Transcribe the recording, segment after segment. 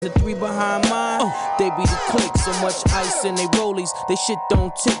The three behind mine, they be the click. So much ice in they rollies, they shit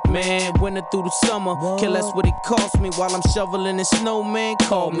don't tick, man. Winter through the summer, care less what it cost me while I'm shoveling in snow, man.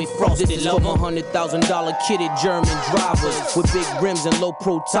 Call me frosted this is lover. For my $100,000 kitted German drivers with big rims and low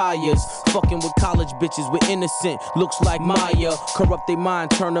pro tires. Fucking with college bitches with innocent looks like Maya. Corrupt they mind,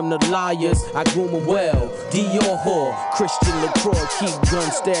 turn them to liars. I groom them well. Dior whore, Christian LaCroix, keep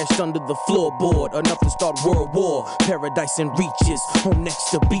guns stashed under the floorboard. Enough to start world war. Paradise and reaches, home next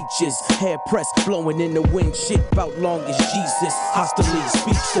to beaches, hair pressed, blowing in the wind, shit bout long as Jesus. Hostilely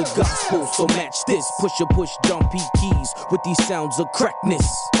speaks the gospel, so match this. Push jumpy keys with these sounds of crackness.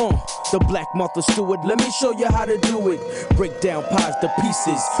 The Black Martha Stewart, let me show you how to do it. Break down pies to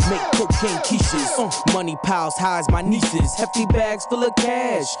pieces, make cocaine quiches. Money piles high as my nieces. Hefty bags full of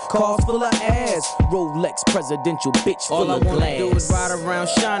cash, cars full of ass. Rolex presidential bitch full of glass. All I wanna do is ride around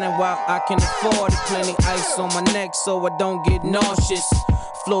shining while I can afford it. Plenty ice on my neck so I don't get nauseous.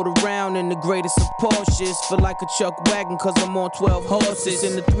 Float around in the greatest of Porsches. Feel like a Chuck wagon cause I'm on 12 horses.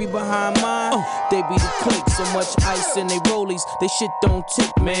 And the three behind mine, they be the click. So much ice in they rollies, they shit don't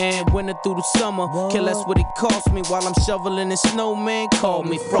tick, man. Winter through the summer, care less what it cost me while I'm shoveling in snow, man. Call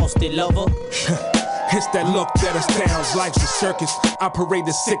me frosted lover. It's that look that astounds, life's a circus. I parade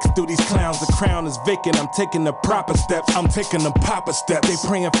the six through these clowns. The crown is vacant, I'm taking the proper steps. I'm taking the proper steps. They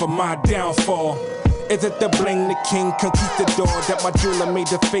praying for my downfall. Is it the bling, the king, conquistador? That my jeweler made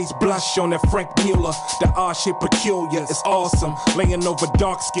the face blush on that Frank Mueller. The R-shape peculiar, it's awesome. Laying over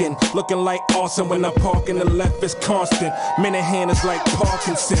dark skin, looking like awesome. When I park in the left, it's constant. Minute hand is like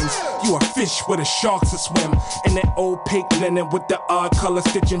Parkinson's. You a fish with a shark to swim. In that old pink linen with the odd color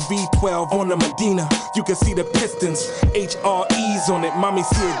stitching V12 on the Medina. You can see the pistons, HREs on it. Mommy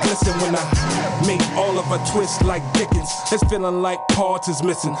see it glisten when I make all of a twist like Dickens. It's feeling like parts is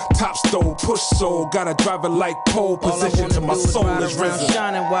missing. Top stove, push soul, gotta drive it like pole position till my soul is risen.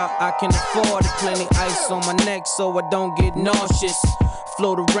 Shining while I can afford it. Plenty ice on my neck so I don't get nauseous.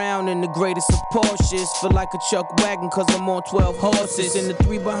 Float around in the greatest of Porsches. Feel like a Chuck wagon cause I'm on 12 horses. And the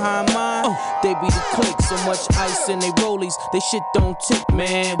three behind mine, they be the click. So much ice in they rollies, they shit don't tick,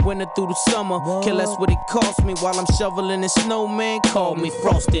 man. Winter through the summer, care less what it cost me while I'm shoveling in snow, man. Call me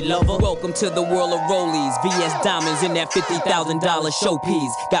frosted lover. Welcome to the world of rollies. VS diamonds in that $50,000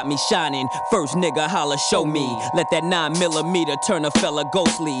 showpiece. Got me shining, first nigga holla show me. Let that 9mm turn a fella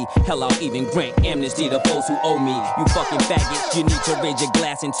ghostly. Hell, I'll even grant amnesty to foes who owe me. You fucking faggots, you need to raise your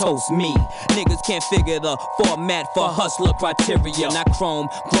glass and toast me. Niggas can't figure the format for hustler criteria. Not chrome,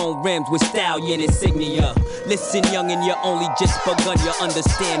 grown rims with stallion insignia. Listen, youngin', you only just begun. You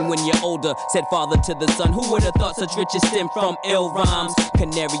understand when you're older. Said father to the son. Who would've thought such riches stem from ill rhymes?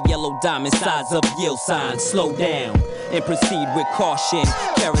 Canary yellow diamond, size of yield signs. Slow down and proceed with caution.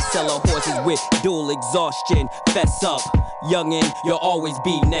 Carousel of horses with dual exhaustion. Fess up, youngin', you'll always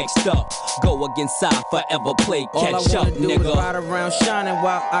be next up. Go against side, forever play catch up, nigga. All I wanna do is ride around shining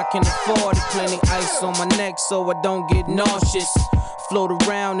while I can afford it. Plenty ice on my neck so I don't get nauseous. Float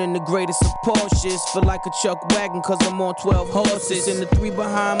around in the greatest of Porsches. Feel like a Chuck wagon cause I'm on 12 horses. And the three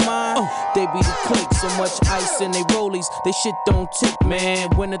behind mine, they be the click. So much ice in they rollies, they shit don't tick, man.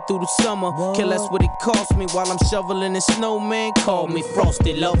 Winter through the summer, care less what it cost me while I'm shoveling in snow, man. Call me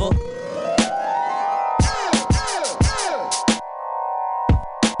frosted lover.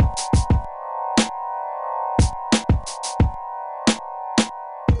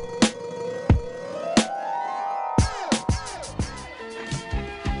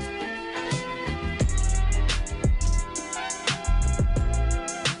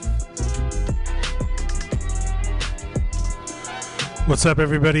 What's up,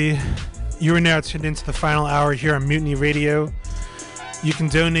 everybody? You are now tuned into the final hour here on Mutiny Radio. You can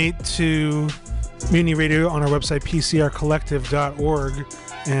donate to Mutiny Radio on our website, pcrcollective.org,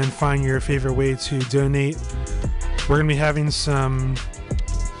 and find your favorite way to donate. We're going to be having some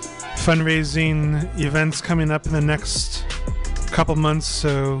fundraising events coming up in the next couple months,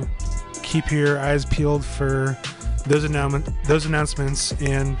 so keep your eyes peeled for those announcements.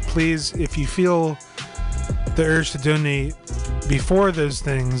 And please, if you feel the urge to donate before those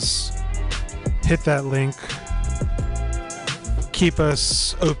things, hit that link. Keep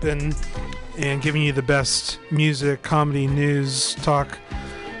us open and giving you the best music, comedy, news, talk,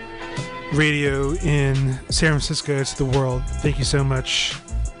 radio in San Francisco to the world. Thank you so much.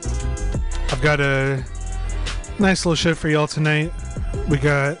 I've got a nice little show for y'all tonight. We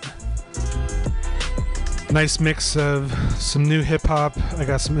got a nice mix of some new hip-hop. I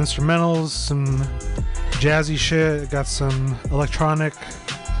got some instrumentals, some jazzy shit. I got some electronic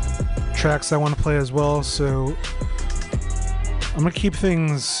tracks I want to play as well, so I'm gonna keep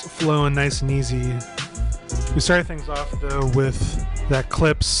things flowing nice and easy. We started things off though with that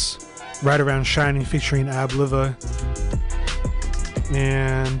clips Right Around Shining featuring Abliva.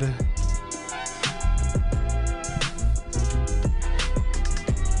 And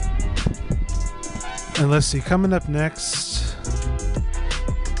let's see, coming up next,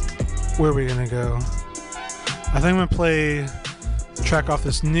 where are we gonna go? I think I'm gonna play a track off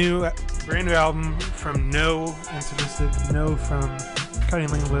this brand new album from No and Sadistic. No from Cutting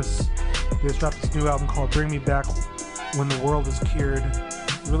Linguists. They just dropped this new album called Bring Me Back When the World Is Cured.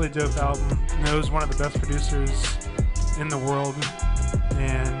 Really dope album. No's one of the best producers in the world,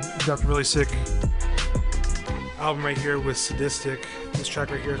 and he dropped a really sick album right here with Sadistic. This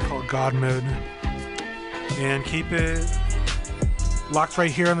track right here is called God Mode. And keep it locked right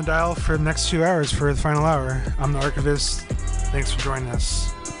here on the dial for the next 2 hours for the final hour. I'm the Archivist. Thanks for joining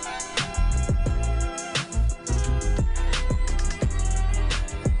us.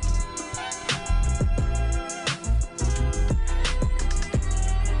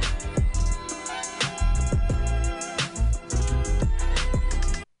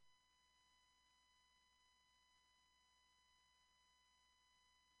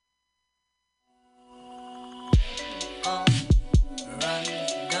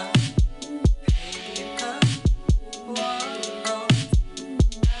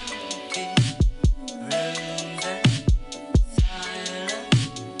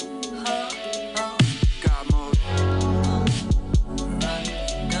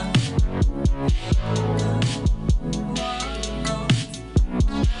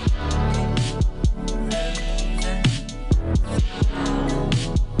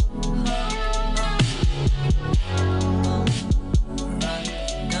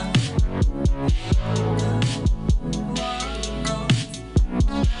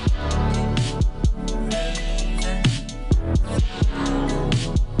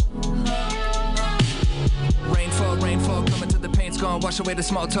 Wash away the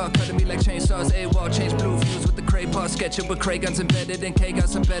small talk, cutting me like chainsaws. AWOL, change blue views with the cray paw. Sketch it with cray guns embedded in K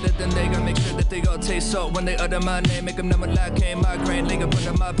guns embedded. Then they gotta make sure that they all taste salt when they utter my name. Make them numb like cane, migraine. Linger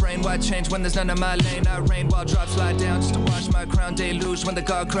under my brain. Why change when there's none of my lane? I rain while drops slide down just to wash my crown. Deluge when the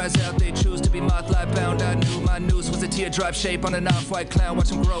God cries out. They choose to be moth-like bound. I knew my noose was a teardrop shape on an off-white clown. Watch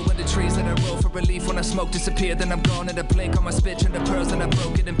them grow in the trees that I roll for relief. When I smoke disappear, then I'm gone in a blink. On my spit and the pearls and I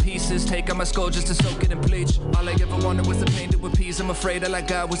broke it in pieces. Take out my skull just to soak it in bleach. All I ever wanted was the pain to appease. I'm afraid all I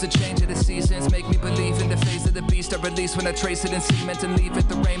got was a change of the seasons. Make me believe in the phase of the beast I release when I trace it in cement and leave it.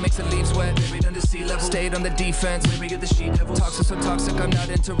 The rain makes the leaves wet, buried under sea level. Stayed on the defense, weary of the sheet devils. Toxic, so toxic, I'm not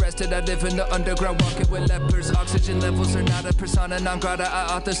interested. I live in the underground, walking with lepers. Oxygen levels are not a persona non grata.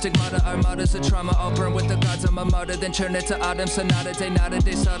 I author stigmata, armadas of trauma. I'll burn with the gods, I'm a martyr. Then churn it to autumn, sonata, day nada.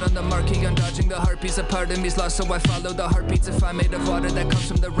 They sat on the marquee, I'm dodging the heartbeats. A part of me's lost, so I follow the heartbeats. If I made of water that comes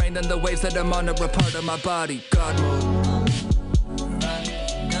from the rain, then the waves that I'm on are a part of my body. God mode.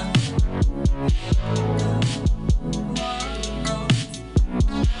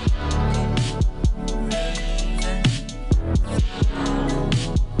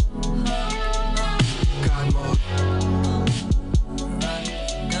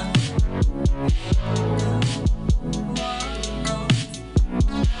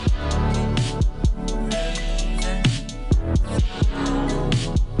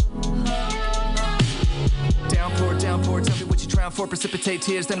 For precipitate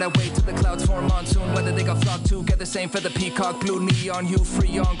tears, then I wait till the clouds form monsoon. Whether they got flocked together, same feather peacock, blue neon hue,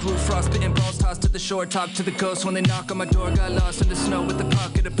 free on groove, frostbitten bones tossed to the shore. Talk to the ghosts when they knock on my door. Got lost in the snow with the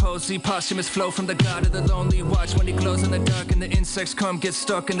pocket of poesy. Posthumous flow from the god of the lonely. Watch when he glows in the dark and the insects come get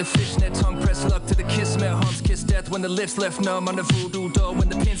stuck in the fishnet. Tongue press luck to the kismet. Humps kiss death when the lips left numb on the voodoo dough. When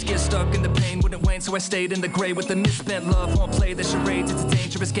the pins get stuck and the pain wouldn't wane, so I stayed in the gray with the misspent love. Won't play the charades. It's a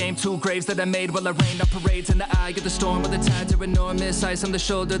dangerous game. Two graves that I made while I rained on parades in the eye of the storm where the tides are enormous. Ice on the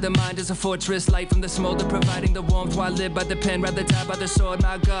shoulder, the mind is a fortress. Light from the smolder, providing the warmth. While I live by the pen, rather die by the sword.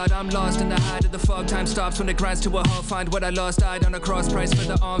 My God, I'm lost in the height of the fog. Time stops when it grinds to a halt. Find what I lost, died on a cross. Price for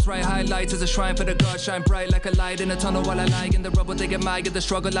the arms, right highlights as a shrine for the God. Shine bright like a light in a tunnel while I lie in the rubble. They get my the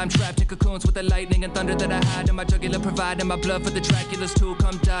struggle. I'm trapped in cocoons with the lightning and thunder that I hide in my jugular. Providing my blood for the Draculas too.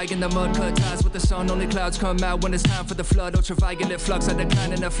 Come die in the mud, cut ties with the sun. Only clouds come out when it's time for the flood. Ultraviolet flux, I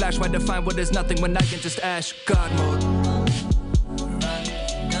decline in a flash. Why define what is nothing when I can just ash? God mode.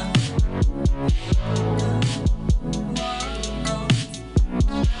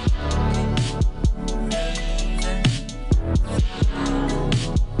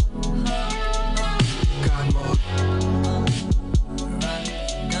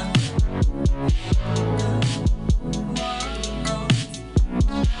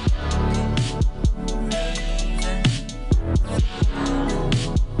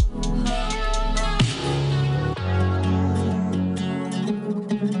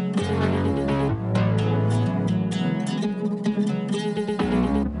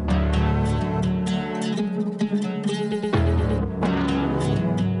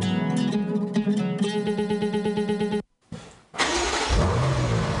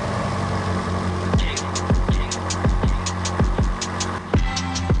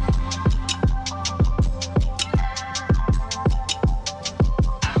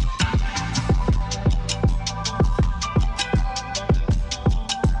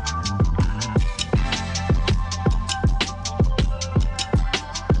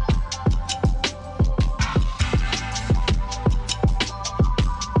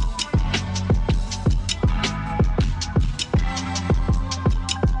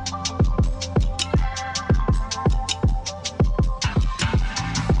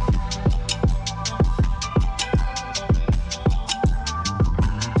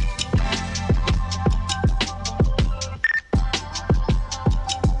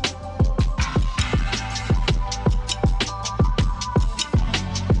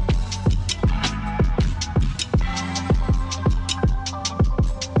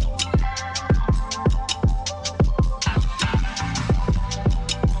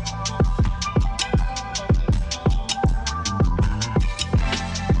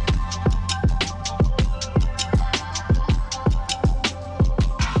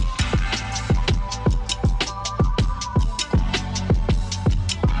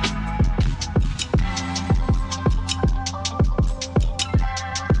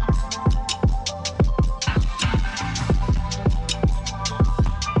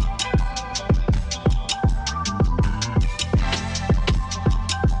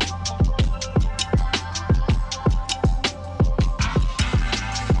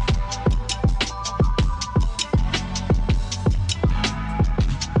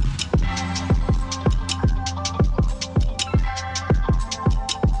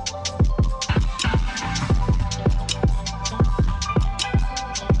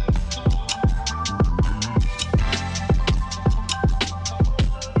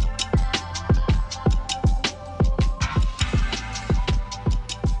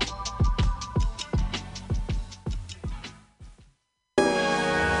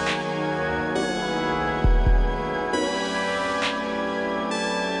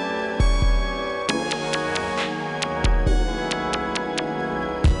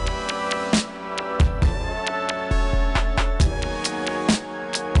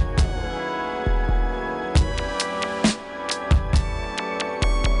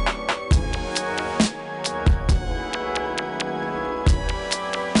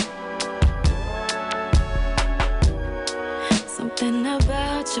 something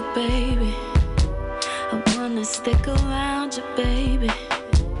about you, baby. I wanna stick around you, baby.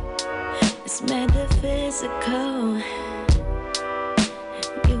 It's metaphysical.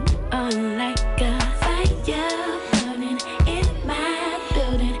 You are like a fire burning in my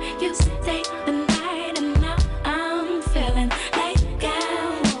building. You stay the night and now I'm feeling like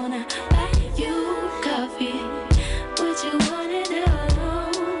I wanna buy you coffee. What you wanna do?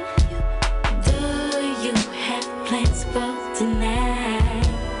 Do you have plans for tonight?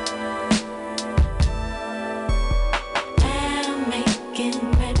 I'm making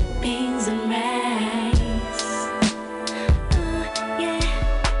red beans and rice. Yeah,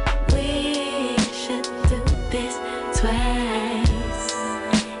 we should do this twice.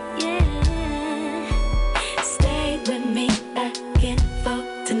 Yeah, stay with me again for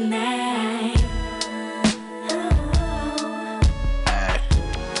tonight. Hey,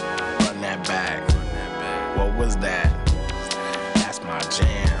 run that back. What was that? That's my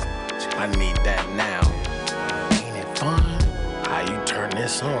jam. I need that now. Ain't it fun? How you turn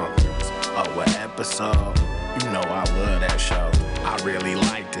this on? Oh, what episode? You know I love that show. I really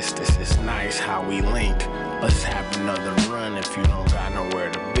like this. This is nice how we link. Let's have another run if you don't got nowhere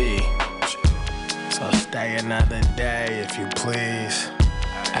to be. So stay another day if you please.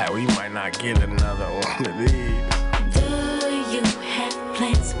 Hey, we might not get another one of these. Do you have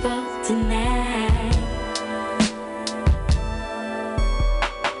plans for tonight?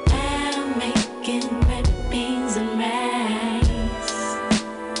 I'm making red beans and rice.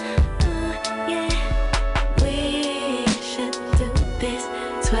 Yeah, we should do this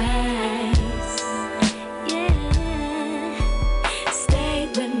twice. Yeah, stay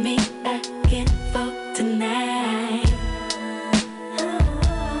with me again for tonight.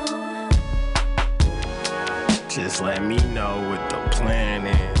 Just let me know what the plan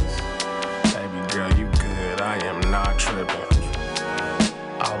is. Baby girl, you good, I am not tripping.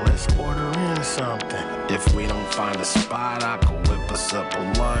 Oh, let's order in something. If we don't find a spot, I could whip us up a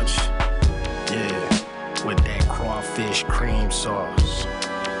lunch. Yeah, with that crawfish cream sauce.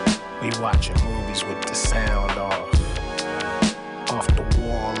 We watching movies with the sound off. Off the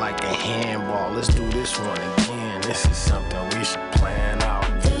wall like a handball. Let's do this one again. This is something we should plan out.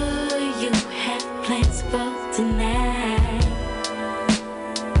 Do you have plans for tonight?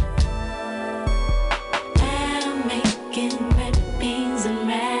 I'm making red beans and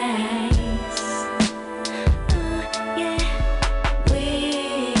rice. Yeah, we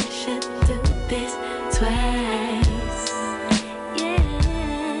should do this twice.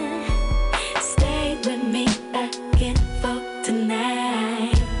 Yeah, stay with me again for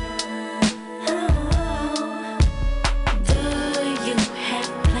tonight. Do you have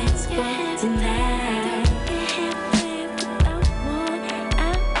plans for tonight?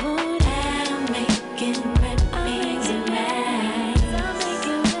 I'm making red beans and rice.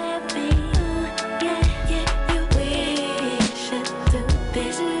 Yeah, we should do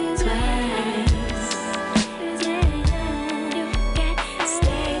this twice.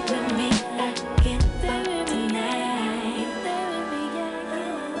 Stay with me again for tonight.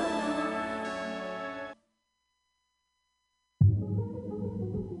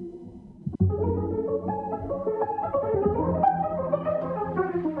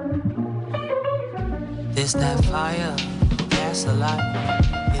 This that fire, gas a lot,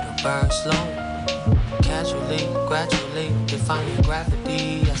 it'll burn slow. Casually, gradually, defining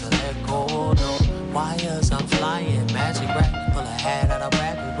gravity as I let go. No wires, I'm flying, magic rack, pull a hat out of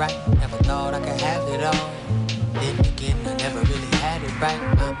rabbit right. Never thought I could have it all. Then again, I never really had it right.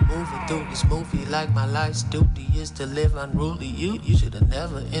 I'm moving through this movie like my life's duty is to live unruly. You should have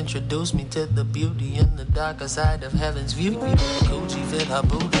never introduced me to the beauty in the darker side of heaven's view. Gucci fit her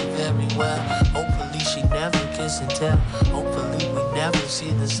booty very well. Hopefully she never kiss and tell. Hopefully we never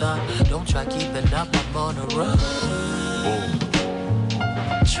see the sun. Don't try keeping up, I'm on a run.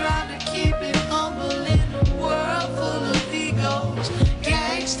 Trying to keep it humble in a world full of egos,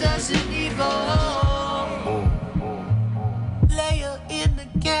 gangsters and evil. Layer in the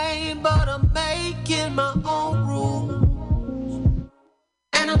game, but I'm making my own rules.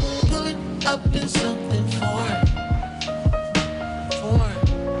 And I'm pulling up in something foreign.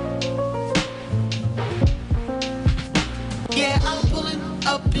 Yeah, I'm pulling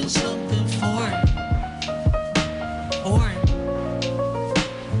up in something foreign.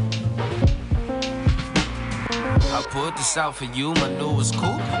 I put this out for you, my newest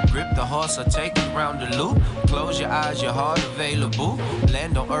coupe. Grip the horse, I take you round the loop. Close your eyes, your heart available.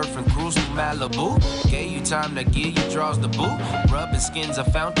 Land on earth and cruise to Malibu. Gave you time to gear, you draws the boot. Rubbing skins, I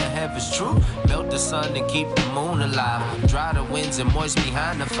found the heaven's true. Melt the sun and keep the moon alive. Dry the winds and moist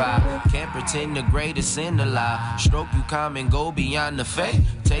behind the fire. Can't pretend the greatest in the lie. Stroke you calm and go beyond the fate.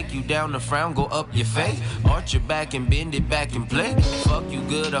 Take you down the frown, go up your faith. Arch your back and bend it back and play. Fuck you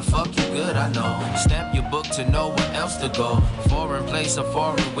good, I fuck you good, I know. Stamp your book to know where else to go. Foreign place, a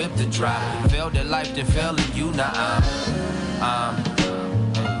foreign whip to try. Failed at life, then fell in you, now I'm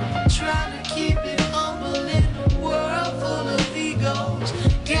trying to keep it humble in a world full of egos,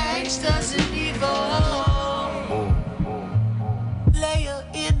 gangsters and evil. Player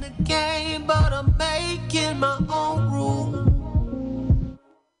in the game, but I'm making my own rules.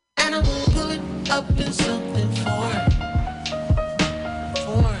 And I'm pulling up in something foreign.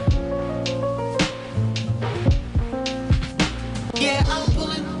 Yeah, I'm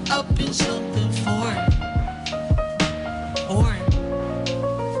pulling up in something foreign.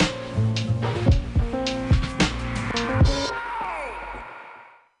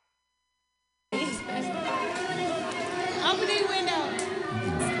 Open the window.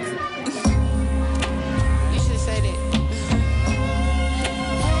 You should say that.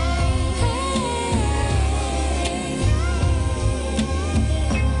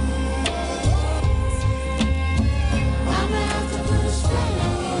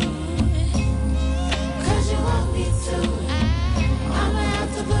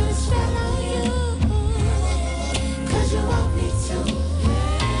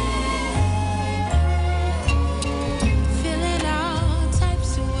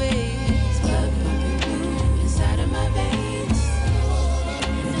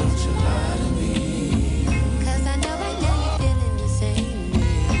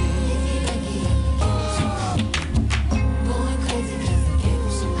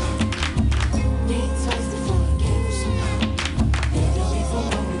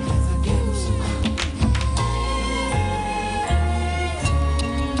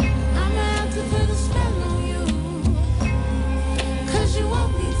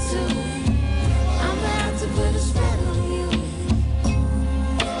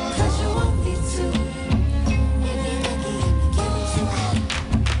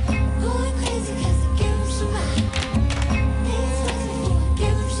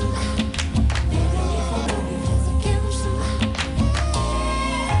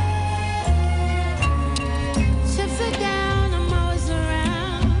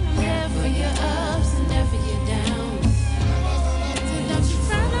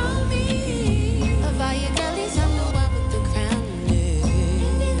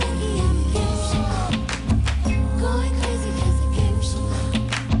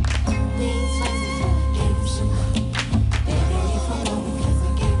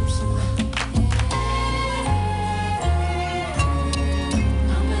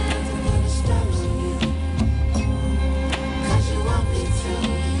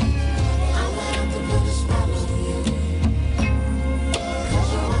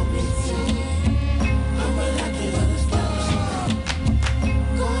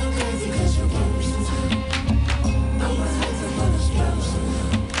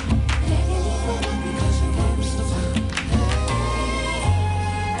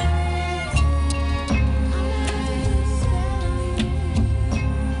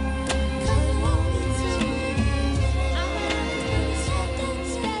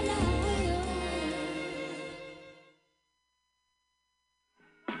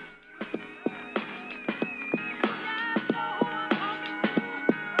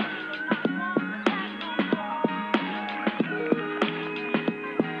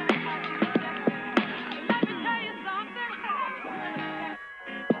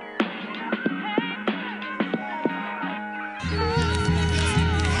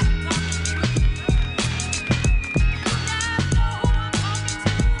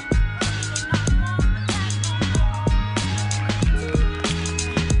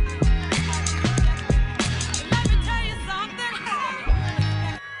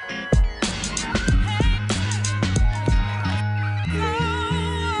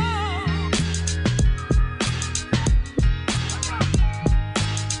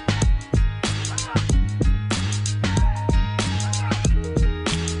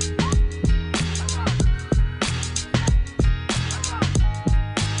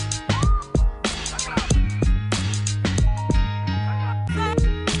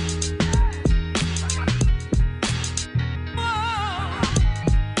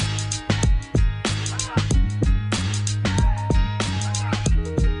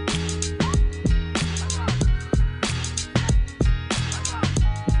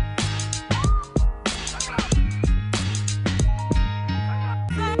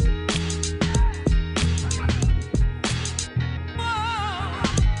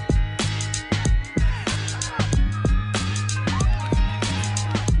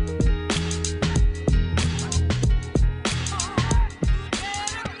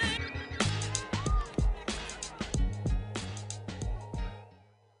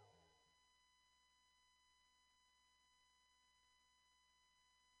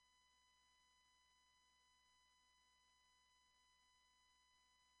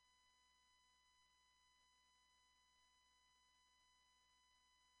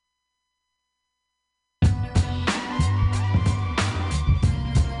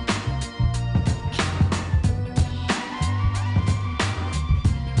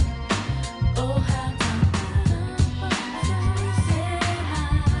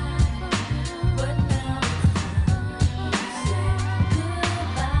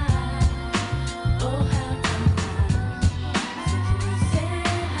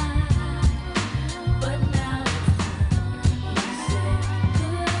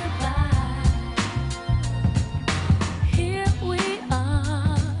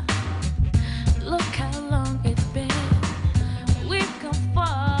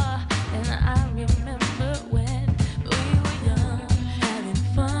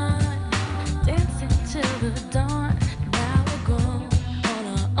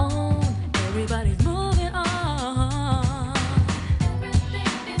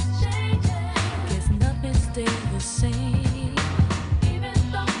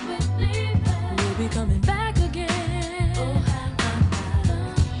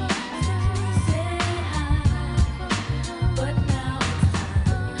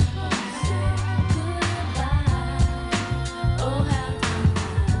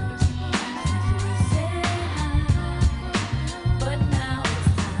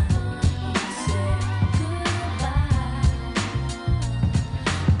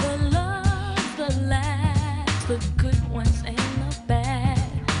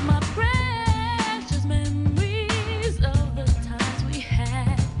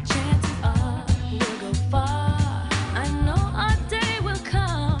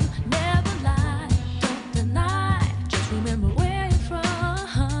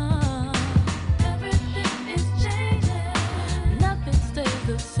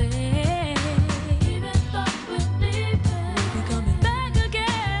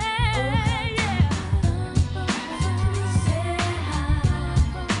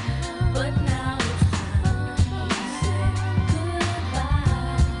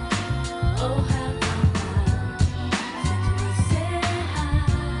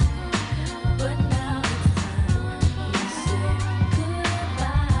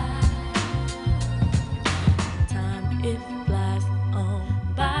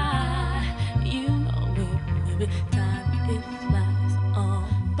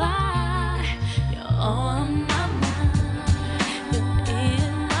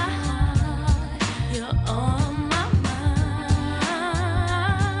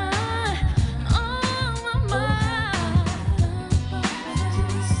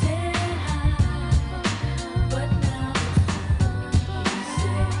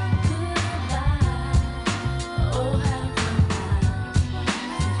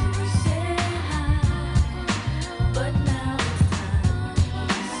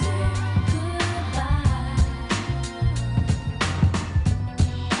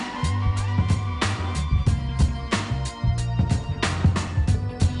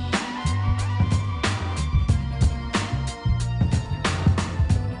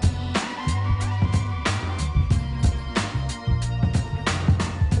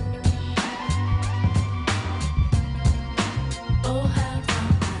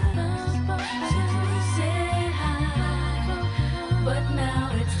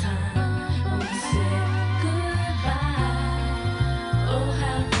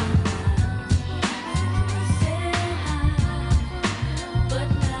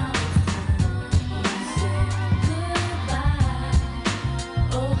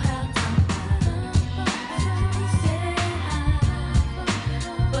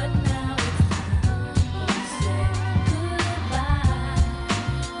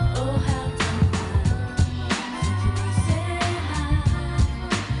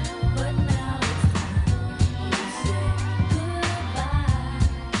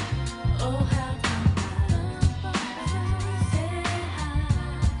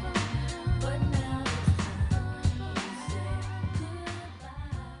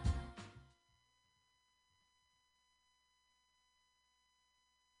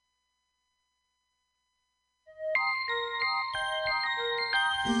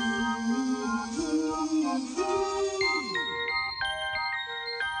 Hello,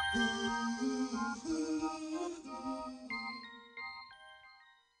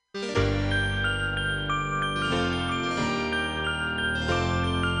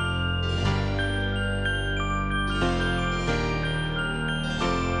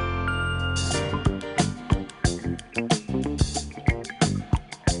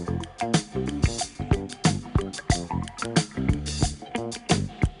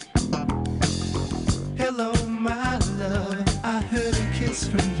 my love. I heard a kiss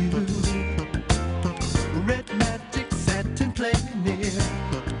from you. Red magic satin playing near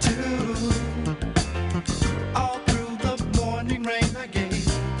too. All through the morning rain I gave.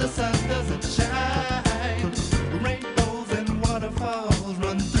 The sun doesn't shine. Rainbows and waterfalls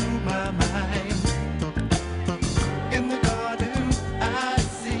run through my mind. In the garden I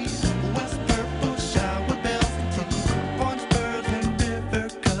see west purple shower bells and tea. Orange birds and river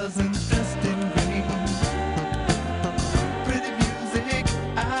cousins dressed in green. Pretty music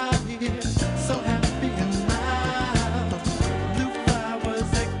I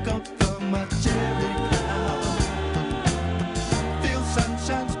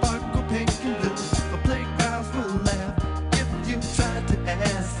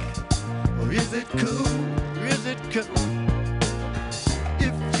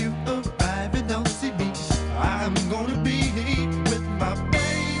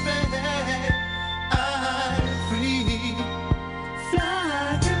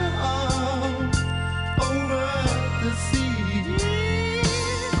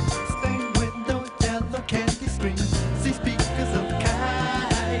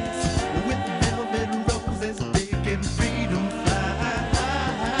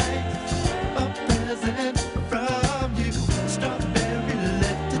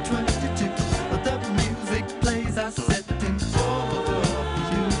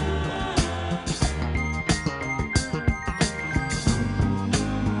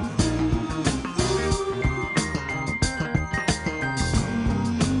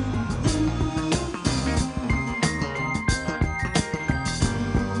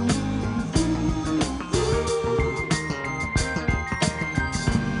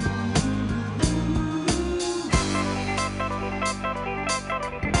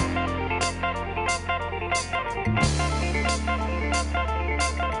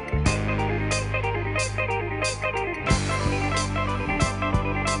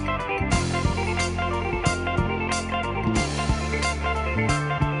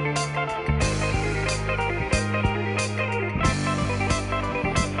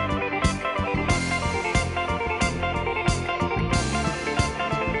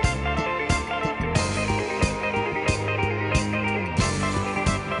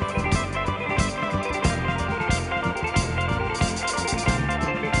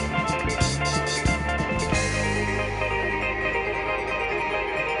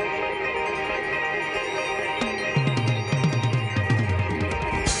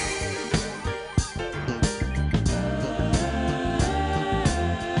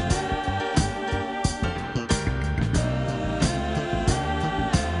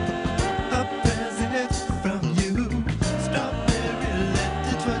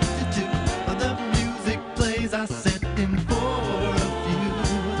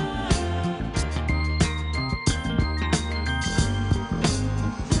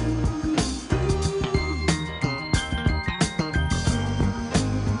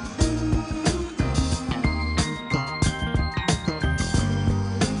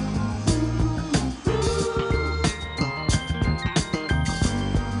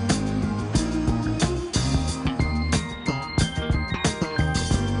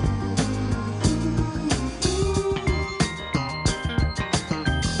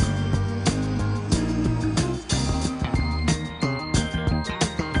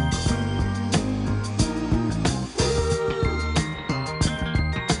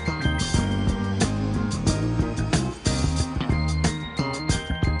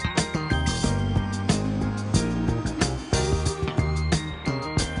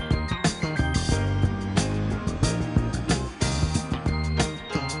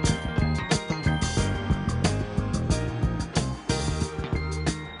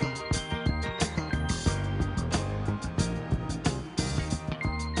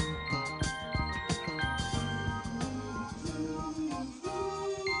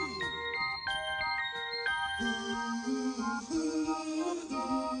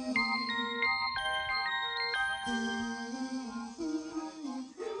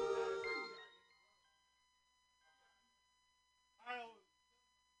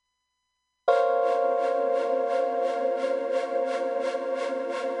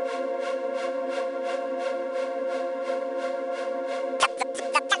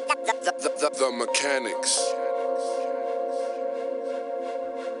The Mechanics.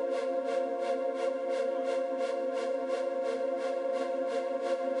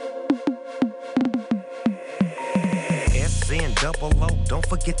 Double O, don't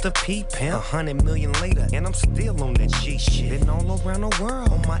forget the P-Pimp. 100 million later, and I'm still on that G shit. Been all around the world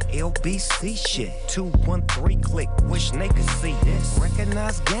on my LBC shit. 213 click, wish they could see this.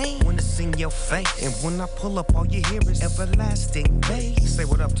 Recognize game when it's in your face. And when I pull up, all you hear is everlasting bass. Say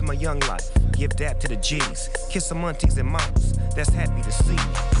what up to my young life, give dap to the G's. Kiss some aunties and mamas, that's happy to see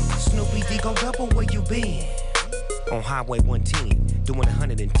me. Snoopy D go double, where you been? On Highway 110, doing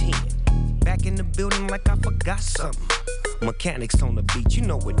 110. Back in the building like I forgot something. Mechanics on the beat, you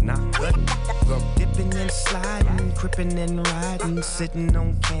know it not good. Dipping and sliding, crippin' and riding, sitting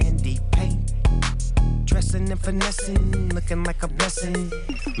on candy paint. Dressing and finessing, looking like a blessing,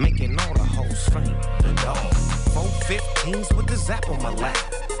 making all the hoes faint. The dog, 415s with the zap on my lap.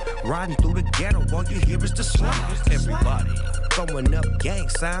 Riding through the ghetto, all you hear is the slide. Everybody throwing up gang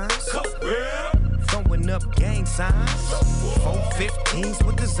signs. Throwing up gang signs. 415s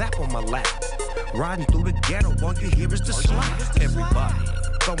with the zap on my lap. Riding through the ghetto, all you hear is the slide. Everybody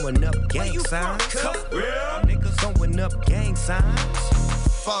throwing up gang signs. Niggas throwing up gang signs.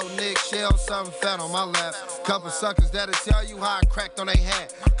 Four Nick shell, something fat on my lap. Couple suckers that'll tell you how I cracked on they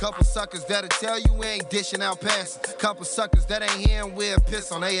hat. Couple suckers that'll tell you we ain't dishing out passes. Couple suckers that ain't hearing we'll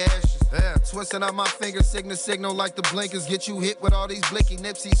piss on they ashes. Yeah, twisting up my fingers, signal like the blinkers. Get you hit with all these blicky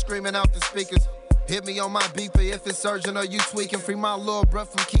nipsies screaming out the speakers. Hit me on my beeper if it's urgent or you tweaking. Free my little bruh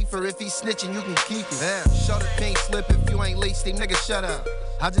from Kiefer. If he's snitching, you can keep it. Yeah, show the pink slip if you ain't leased him. Nigga, shut up.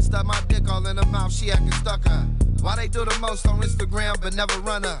 I just stuck my dick all in her mouth. She acting stuck up. Why they do the most on Instagram but never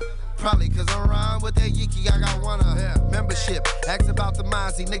run up? Probably cause I'm riding with that Yiki, I got one of yeah. Membership, ask about the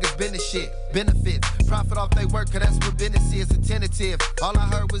Mozzie, niggas business shit. Benefits, profit off they work, cause that's what business is, a tentative. All I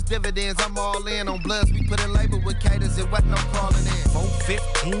heard was dividends, I'm all in on bloods. We put in labor with caters, it wasn't no crawling in.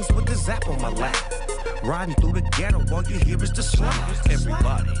 415s with the zap on my lap. Riding through the ghetto, all you hear is the slide.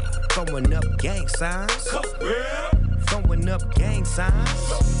 Everybody throwing up gang signs. Throwing up gang signs.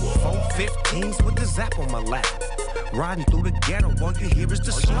 415s with the zap on my lap. Riding through the ghetto, all you hear is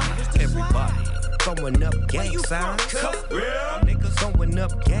the slide. Everybody throwing up gang signs. Niggas throwing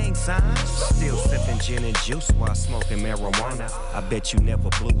up gang signs. Still sipping gin and juice while smoking marijuana. I bet you never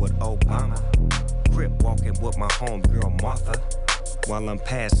blew with Obama. Crip walking with my homegirl Martha. While I'm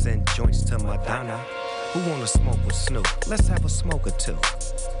passing joints to Madonna. Who wanna smoke with Snoop? Let's have a smoke or two.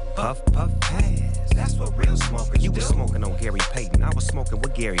 Puff, puff, pass. That's what real smokers do. You was smoking on Gary Payton. I was smoking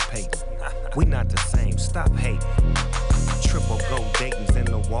with Gary Payton. We not the same. Stop hating. Triple gold Dayton's and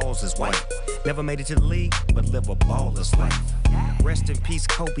the walls is white. Never made it to the league, but live a baller's life. Rest in peace,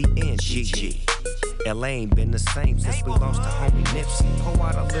 Kobe and Gigi. LA ain't been the same since we lost to homie Nipsey. Pour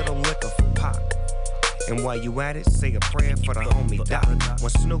out a little liquor for Pop. And while you at it, say a prayer for the homie Doc. When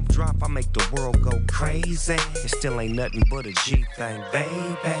Snoop drop, I make the world go crazy. It still ain't nothing but a G thing, baby.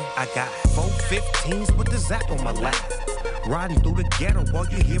 I got 415s with the zap on my lap. Riding through the ghetto, all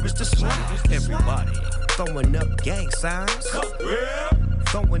you hear is the slide. Everybody throwing up gang signs.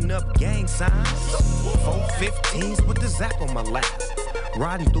 Throwing up gang signs. 415s with the zap on my lap.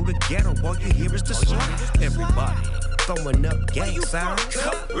 Riding through the ghetto, all you hear is the slide. Everybody throwing up gang signs.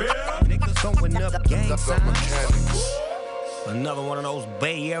 Niggas throwing up gang signs. Another one of those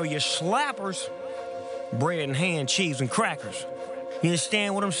Bay Area slappers. Bread and ham, cheese and crackers. You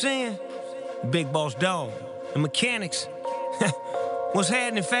understand what I'm saying? Big Boss Dog. The Mechanics. What's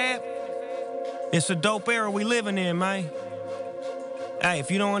happening, Fab? It's a dope era we living in, man. Hey, if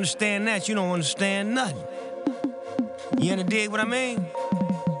you don't understand that, you don't understand nothing. You dig what I mean?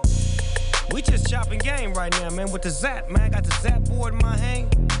 We just chopping game right now, man, with the zap, man. I got the zap board in my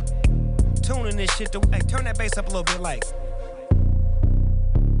hand. Tuning this shit to, hey, turn that bass up a little bit, like.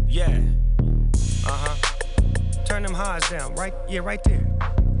 Yeah. Turn them highs down, right? Yeah, right there.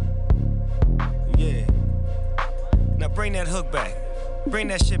 Yeah. Now bring that hook back. Bring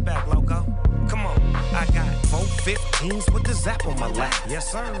that shit back, loco. Come on. I got 415s with the zap on my lap.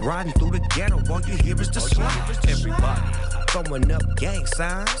 Yes, sir. Riding through the ghetto, all you hear is the slide. Everybody throwing up gang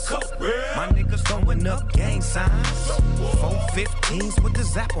signs. My niggas throwing up gang signs. 415s with the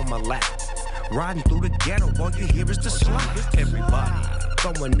zap on my lap. Riding through the ghetto, all you hear is the slide. Everybody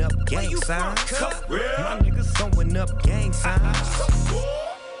throwing up gang signs. My niggas throwing up gang signs.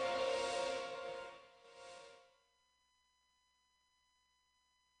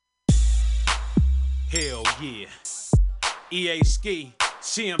 Hell yeah. EA Ski,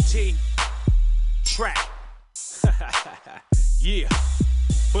 CMT, Trap. Yeah.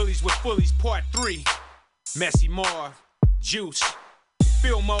 Bullies with Fullies Part 3. Messy Marv, Juice,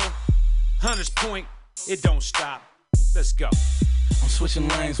 Filmo. Hunter's Point, it don't stop. Let's go. I'm switching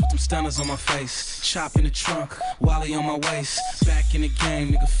lanes with them stunners on my face. Chop in the trunk, Wally on my waist. Back in the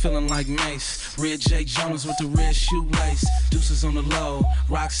game, nigga feeling like Mace. Red J. Jones with the red shoelace. Deuces on the low,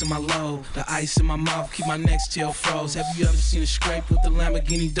 rocks in my low. The ice in my mouth, keep my next tail froze. Have you ever seen a scrape with the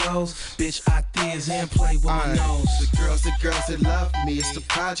Lamborghini doors? Bitch, I thiz and play with my nose. The girls that love me, it's the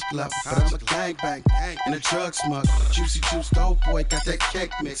project lover. But I'm a gangbang and a drug smuggler. Juicy juice, dope boy, got that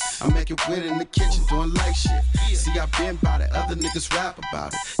cake mix. I make it win in the kitchen doing light shit. See, I been about it, other niggas rap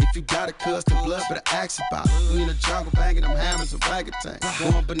about it. If you got it, cuz the blood, better ask about it. We in the jungle banging them hammers and orangutan.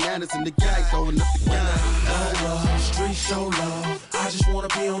 Going bananas in the gang, throwing up the gang. Street show love. I just wanna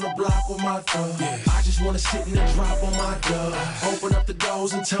be on the block with my thug. I just wanna sit in the drop on my dub. Open up the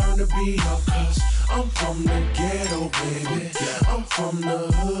doors and turn the beat up. Cause I'm from the ghetto, baby. I'm from the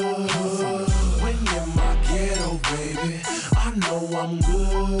hood. When in my ghetto, baby, I know I'm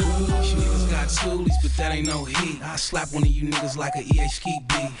good. You niggas got toolies, but that ain't no heat. I slap one of you niggas like a EA Ski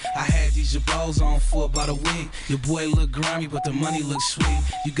B. I had these jabos on for about a week. Your boy look grimy, but the money look sweet.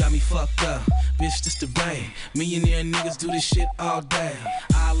 You got me fucked up, bitch, this the bay. Millionaire niggas do this shit all day.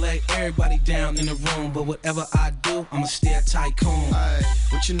 I lay everybody down in the room, but whatever I do, I'ma stay a tycoon. Aye,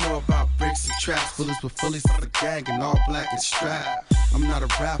 what you know about bricks and traps? Bullets with fullies for the gang and all black and strapped. I'm not a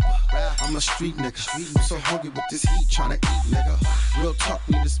rapper, I'm a street nigga. I'm so hungry with this heat, tryna eat, nigga. Real talk,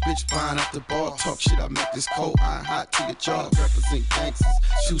 need this bitch buying out the bar. Talk shit, I make this cold iron hot to your jaw. Represent gangsters,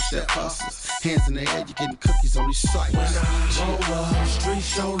 two-step hustlers. Hands in the air, you getting cookies on these sites. When I roll up, street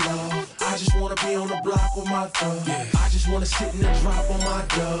show love. I just wanna be on the block with my thug. I just wanna sit in the drop on my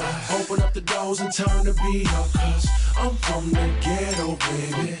dub. Open up the doors and turn the beat up. Cause I'm from the ghetto,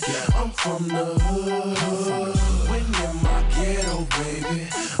 baby. I'm from the hood. When in my ghetto, baby,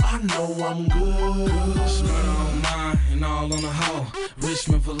 I know I'm good. Murder on mine and all on the hoe.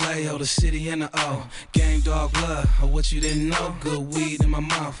 Richmond, Vallejo, the city and the O. Game dog blood, or what you didn't know. Good weed in my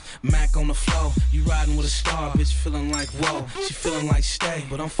mouth, Mac on the floor. You riding with a star, bitch feeling like whoa. She feeling like stay,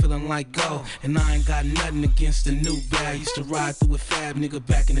 but I'm feeling like go. And I ain't got nothing against the new bag. Used to ride through with Fab, nigga,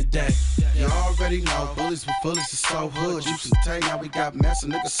 back in the day. You already know, bullets with bullets is so hood. Juice and Tay, now we got mess, a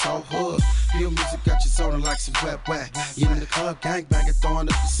nigga so hood. Feel music got you zoning like some wet. You in the club, gangbanging, throwing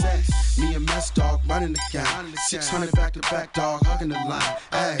up the set. Me and Mess Dog running the gang. 600 back to back, dog, hugging the line.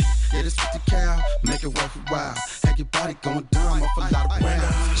 Hey, yeah, this 50 cal, make it worth a while. Have your body going down off a lot of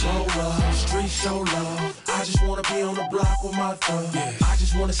rounds. Roll up, street show love. I just wanna be on the block with my thug. I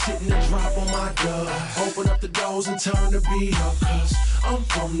just wanna sit in the drop on my dub. Open up the doors and turn the beat up. Cause I'm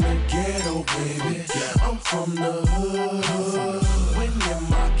from the ghetto, baby. I'm from the hood. When in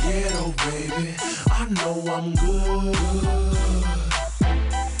my ghetto, baby, I know I'm good.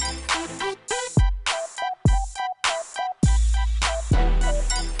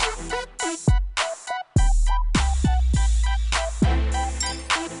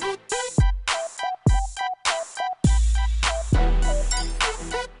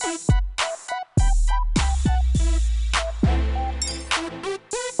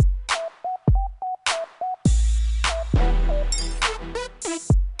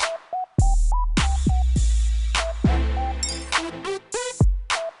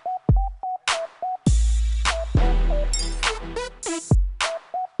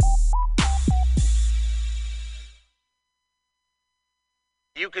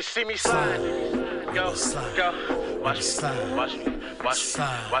 You can see me slide. Go, watch me slide. Watch me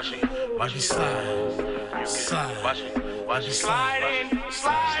slide. Watch me slide. Watch me slide in the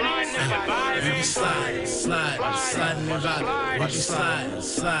vibe. We be sliding and vibing. We be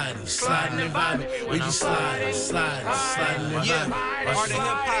sliding and vibing. We be sliding and vibing. Art of hip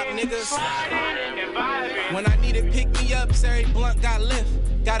hop, niggas. When I need it, pick me up. Sarah Blunt got lift.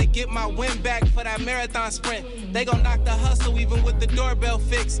 Gotta get my win back for that marathon sprint. They gon' knock the hustle even with the doorbell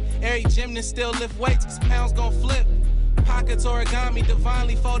fixed. Every gymnast still lift weights, 'cause pounds gon' flip. Pockets origami,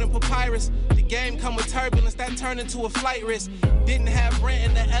 divinely folding papyrus. The game come with turbulence, that turned into a flight risk. Didn't have rent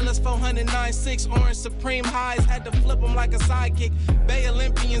in the LS 409.6 orange Supreme highs, had to flip them like a sidekick. Bay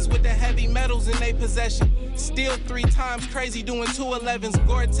Olympians with the heavy metals in their possession. Still 3 times crazy doing 211s.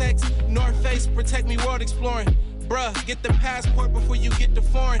 Gore-Tex, North Face, protect me world exploring. Bruh, get the passport before you get the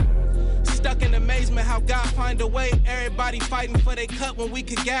foreign. Stuck in amazement how God find a way. Everybody fighting for their cut when we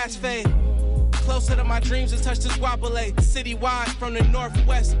could gas fade. closer to my dreams and touch this wobble. Citywide from the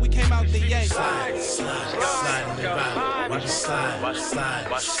northwest, we came out the yay. Slide in the vibe. We be slide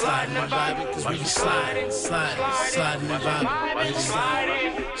in the vibe, cause we be slide in the vibe. We be slide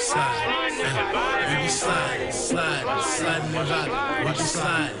in the vibe. We be slide in the vibe. We be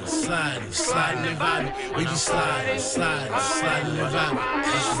slide in the vibe. We be slide in the vibe.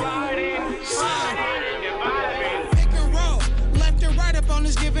 Pick and roll, left and right up on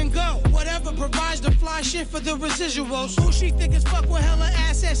this give and go. Whatever provides the fly shit for the residuals. Who she think is fuck with hella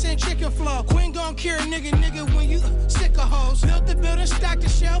assets and chicken flow? Queen gon' cure a nigga when you sick of hoes. Built the building, stack the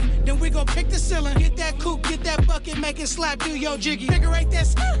shelf, then we gon' pick the ceiling. Get that coupe, get that bucket, make it slap, do yo jiggy. Figure eight that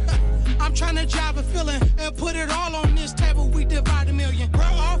I'm tryna drive a feeling and put it all on this table. We divide a million. Bro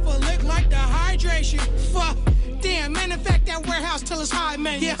off a lick like the hydration. Fuck. Damn, manufacture that warehouse till it's high,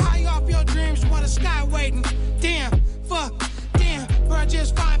 man. Get high off your dreams while the sky waiting. Damn, fuck, damn, bro,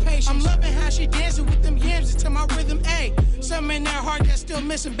 just find patience. I'm loving how she dancing with them yams into my rhythm, ayy. Something in that heart that's still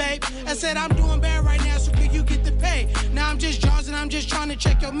missing, babe. I said I'm doing bad right now, so could you get the pay? Now I'm just Jaws and I'm just trying to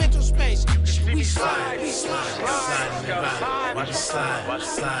check your mental space. We slide in the vibe. We be slide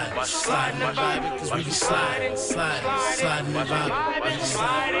in the vibe, cause we be slide in the vibe. We be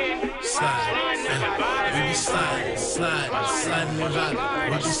slide in the vibe. We be slide in the vibe. We be slide in the vibe.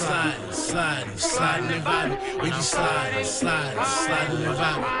 We be slide in the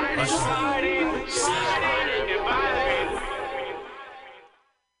vibe.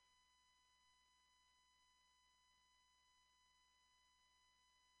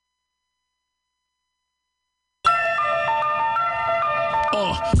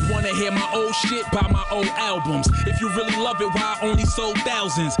 Wanna hear my old shit? Buy my old albums. If you really love it, why I only sold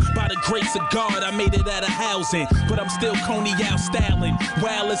thousands? By the grace of God, I made it out of housing. But I'm still Coney out styling.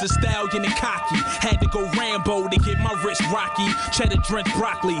 Wild as a stallion and cocky. Had to go Rambo to get my wrist rocky. Cheddar drenched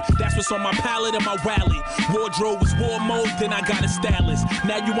broccoli. That's what's on my palate and my wallet. Wardrobe was war mode, then I got a stylist.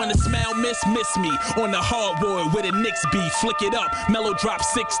 Now you wanna smile, miss me. On the hardwood with a Knicks beat. Flick it up, mellow drop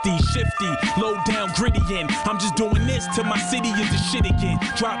 60. Shifty, low down gritty in. I'm just doing this till my city is the shit again.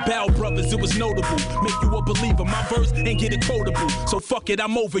 Drop Bow Brothers, it was notable. Make you a believer, my verse ain't get it quotable. So fuck it,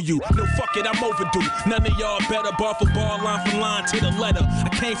 I'm over you. No, fuck it, I'm overdue. None of y'all better bar for bar, line for line to the letter. I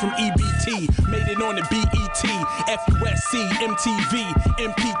came from EBT, made it on the BET, FUSC, MTV,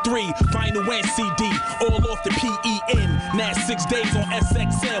 MP3, vinyl and CD, all off the PEN. Now 6 days on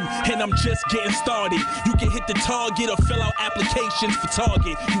SXM, and I'm just getting started. You can hit the target or fill out applications for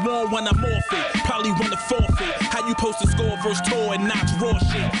Target. You want when I'm off it, probably wanna forfeit. How you post a score versus tour and not raw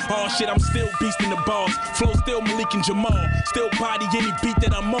shit? Oh shit, I'm still beastin' the bars. Flow still Malik and Jamal. Still body any beat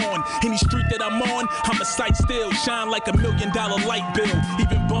that I'm on. Any street that I'm on, I'm a sight still. Shine like $1 million light bill.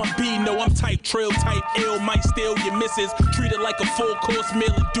 Even Bun B know I'm type trill, type ill. Might steal your misses. Treat it like a full course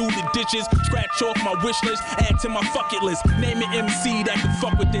meal and do the dishes. Scratch off my wish list, add to my bucket list. Name an MC that can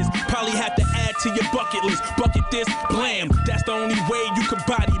fuck with this. Probably have to add to your bucket list. Bucket this, blam. That's the only way you can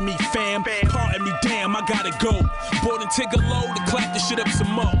body me, fam. Pardon me, damn, I gotta go. Board and Tigger low to clap this shit up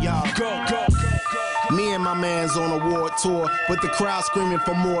some more. Go. Me and my man's on a war tour, with the crowd screaming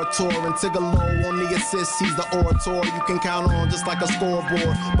for more tour. And Tigger low on the assist, he's the orator. You can count on just like a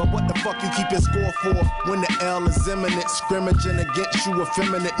scoreboard. But what the fuck you keep your score for? When the L is imminent, scrimmaging against you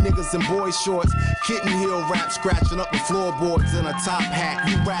effeminate niggas in boy shorts. Kitten heel rap, scratching up the floorboards in a top hat.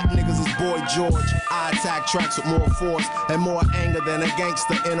 You rap niggas is Boy George. I attack tracks with more force and more anger than a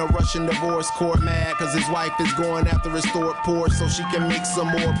gangster in a Russian divorce court. Mad cause his wife is going after restored Porsche so she can make some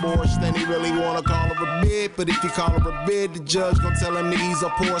more borscht. Then he really wanna call her a bid, but if he call her a bid, the judge gon' tell him that he's a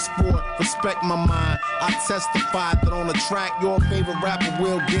poor sport. Respect my mind, I testified that on the track your favorite rapper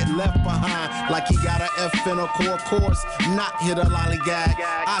will get left behind. Like he got a F in a core course, not hit a lollygag.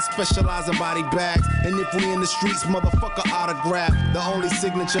 I specialize in body bags, and if we in the streets, motherfucker autograph. The only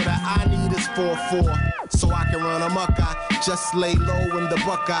signature that I need is 4-4, so I can run amok. I just lay low in the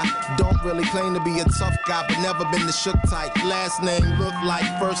Buckeye. Don't really claim to be a tough guy, but never been the shook type. Last name look like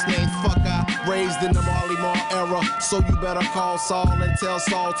first name, fuck I. Raised in the Marley Marl era, so you better call Saul and tell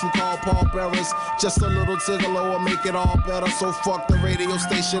Saul to call Paul Bearers. Just a little Tigger will make it all better, so fuck the radio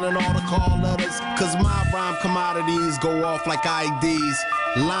station and all the call letters. Cause my rhyme commodities go off like IDs.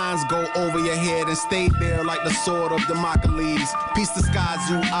 Lines go over your head and stay there like the sword of Democles. Peace the Sky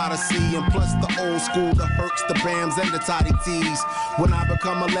Zoo Odyssey, and plus the old school, the Hercs, the Bams, and the Toddy T's. When I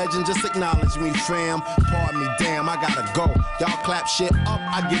become a legend, just acknowledge me, fam. Pardon me, damn, I gotta go. Y'all clap shit up,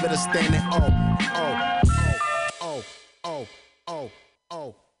 I give it a standing oh.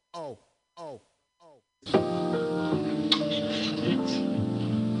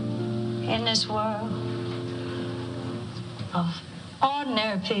 In this world of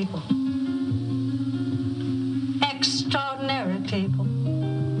ordinary people, extraordinary people.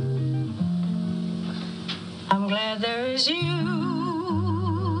 I'm glad there is you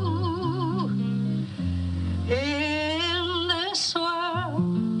in this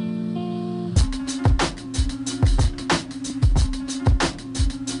world.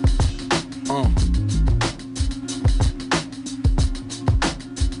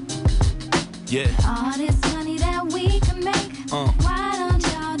 Yeah. All this money that we can make. Why don't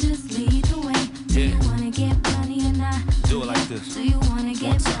y'all just lead the way? Do you wanna get money or not? Do it like this. Do you wanna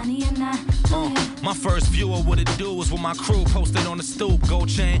get money or not? My first view of what it do was with my crew posted on the stoop. Gold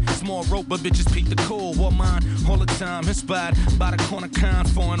chain, small rope, but bitches peep the cool. Wore mine all the time, inspired by the corner con.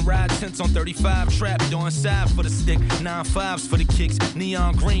 Foreign ride tents on 35, trap doing side for the stick. 9.5s for the kicks,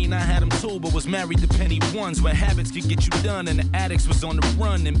 neon green. I had them too, but was married to penny ones. Where habits could get you done, and the addicts was on the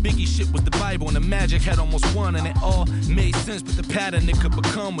run. And Biggie shit was the Bible, and the magic had almost won. And it all made sense, but the pattern it could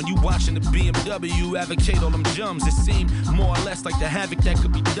become when you watching the BMW advocate all them jums. It seemed more or less like the havoc that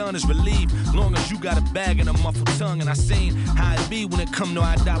could be done is relieved. Long as you got a bag and a muffled tongue. And I seen how it be when it come to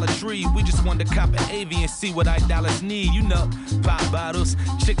idolatry. We just want to cop an AV and see what idolaters need. You know, pop bottles,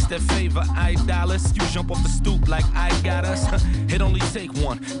 chicks that favor idolaters. You jump off the stoop like I got us. It only take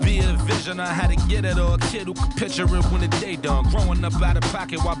one, be it a vision on how to get it, or a kid who could picture it when the day done. Growing up out of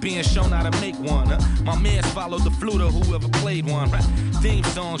pocket while being shown how to make one. My mans followed the flute of whoever played one. Theme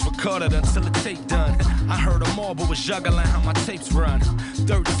songs recorded until the tape done. I heard them all, but was juggling how my tapes run.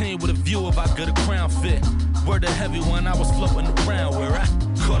 13 with a view of how good a crown fit. Word the heavy one, I was floating around where I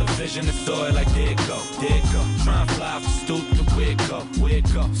caught a vision and saw it like there it go, there it go. Try and fly off the stoop to where it go, where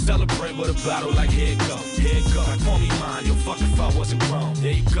it go. Celebrate with a bottle like here it go, here it go. Like call me mine, yo fuck if I wasn't grown,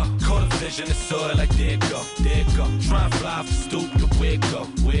 there you go. Caught a vision and saw it like there it go, there it go. Try and fly off the stoop to where it go,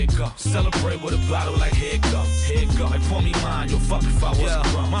 where it go. Celebrate with a bottle like here it go, here it go. Like call me mine, yo fuck if I wasn't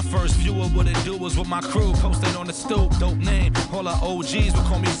grown. My first view of what it do was with my crew posted on the stoop. Dope name, all our OGs would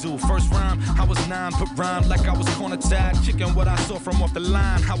call me Zoo. First rhyme, I was 9, put rhyme like I was corner tied, kicking what I saw from off the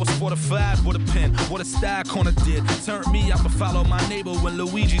line. I was fortified with a pen, what a style corner did. Turned me out to follow my neighbor when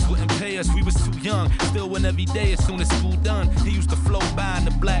Luigi's wouldn't pay us. We was too young, still went every day as soon as school done. He used to float by in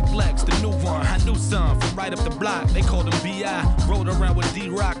the black blacks, the new one. I knew some from right up the block, they called him B.I. Rode around with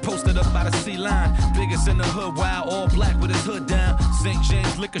D-Rock, posted up by the C-line. Biggest in the hood, wild, all black with his hood down. St.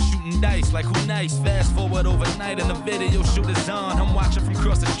 James liquor shooting dice, like who nice. Fast forward overnight and the video shoot is on. I'm watching from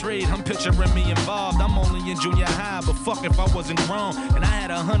across the street, I'm picturing me involved. I'm only in junior high, but fuck if I wasn't grown. And I had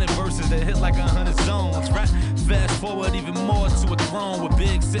 100 verses that hit like 100 zones, right? Fast forward even more to a throne with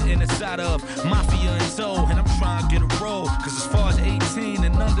Big sitting inside of Mafia and Soul. And I'm trying to get a roll, cause as far as 18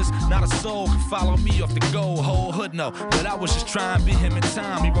 and unders, not a soul can follow me off the go. Whole hood know, but I was just trying to be him in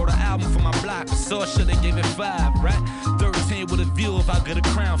time. He wrote an album for my block, so I should've gave it 5, right? 13 with a view of how good a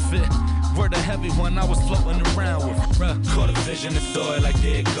crown fit. Word a heavy one, I was floating around with. Caught a vision and saw it like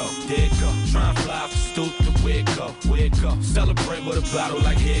there it go, there it go. Try and fly off the stoop to where it go, where it go. Celebrate with a bottle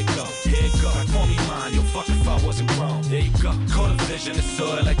like here it go, here it go. Like call me mine, yo fuck if I wasn't grown, there you go. Caught a vision and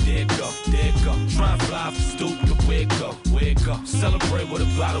saw it like there it go, there it go. Try and fly off the stoop to where it go, where it go. Celebrate with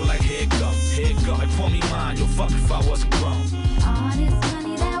a bottle like here it go, here it go. Like call me mine, yo fuck if I wasn't grown. All this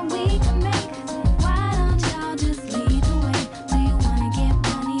money that we can make, why don't y'all just lead the way? Do you wanna get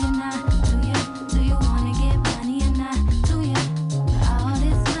money or not? Do you wanna get money or not? Do you? All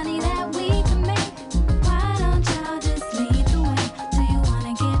this money that we can make, why don't y'all just lead the way? Do you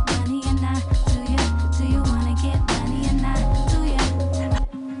wanna get money or not? Do you wanna get money or not? Do you?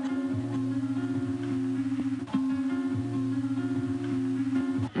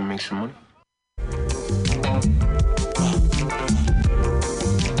 You make some money?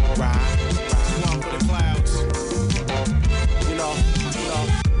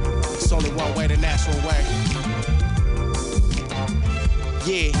 It's only one way, the natural way.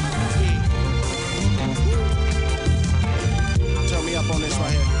 Yeah. Turn me up on this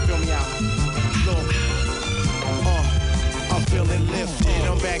right here. Fill me out. Look. I'm feeling lifted.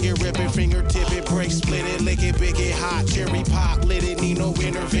 I'm bagging, ripping, fingertip it, break, split it, lick it, big it, hot, cherry pop, lit it, need no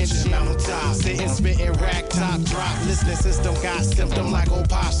intervention. On top, sitting, spitting, rack top, drop. Listening system got symptom like old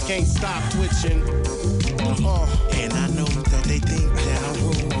pops, can't stop twitching. And I know that they think that I'm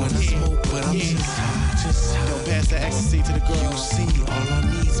rude when I smoke, but I'm just high. Don't pass the ecstasy to the girl. You see, all I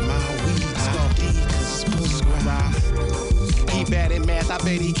need's my weed. It's gon' D, cause it's prescribed. He bad at math, I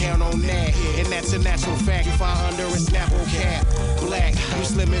bet he count on that. And that's a natural fact. You find under a Snapple cap. Black, you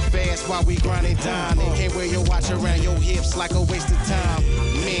slim and fast while we grinding down. And can't wear your watch around your hips like a waste of time.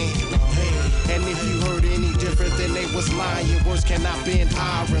 Man, and if you heard any different, then they was lying. Your words cannot bend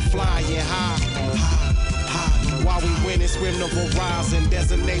iron, flying high. While we winning, swim the horizon,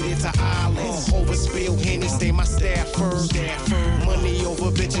 designated to islands. Overspill Henny, stay my staff first. Money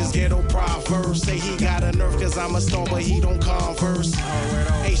over bitches, ghetto proverbs. Say he got a nerve cause I'm a star, but he don't converse.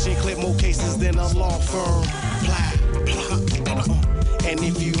 Asian clip more cases than a law firm. And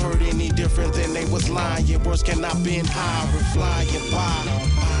if you heard any different, then they was lying. Your words cannot be an iron flying by.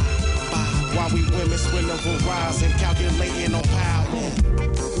 While we women swim the horizon, calculating on power.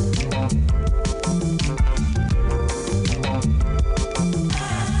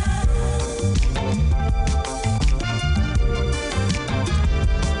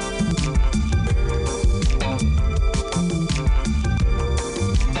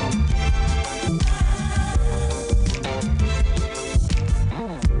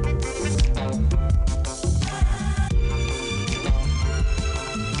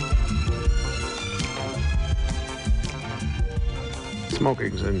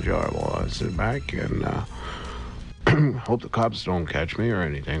 Smoking's enjoyable. I sit back and hope the cops don't catch me or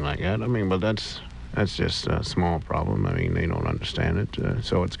anything like that. I mean, but that's just a small problem. I mean, they don't understand it,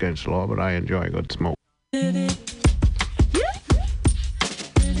 so it's against law, but I enjoy good smoke. You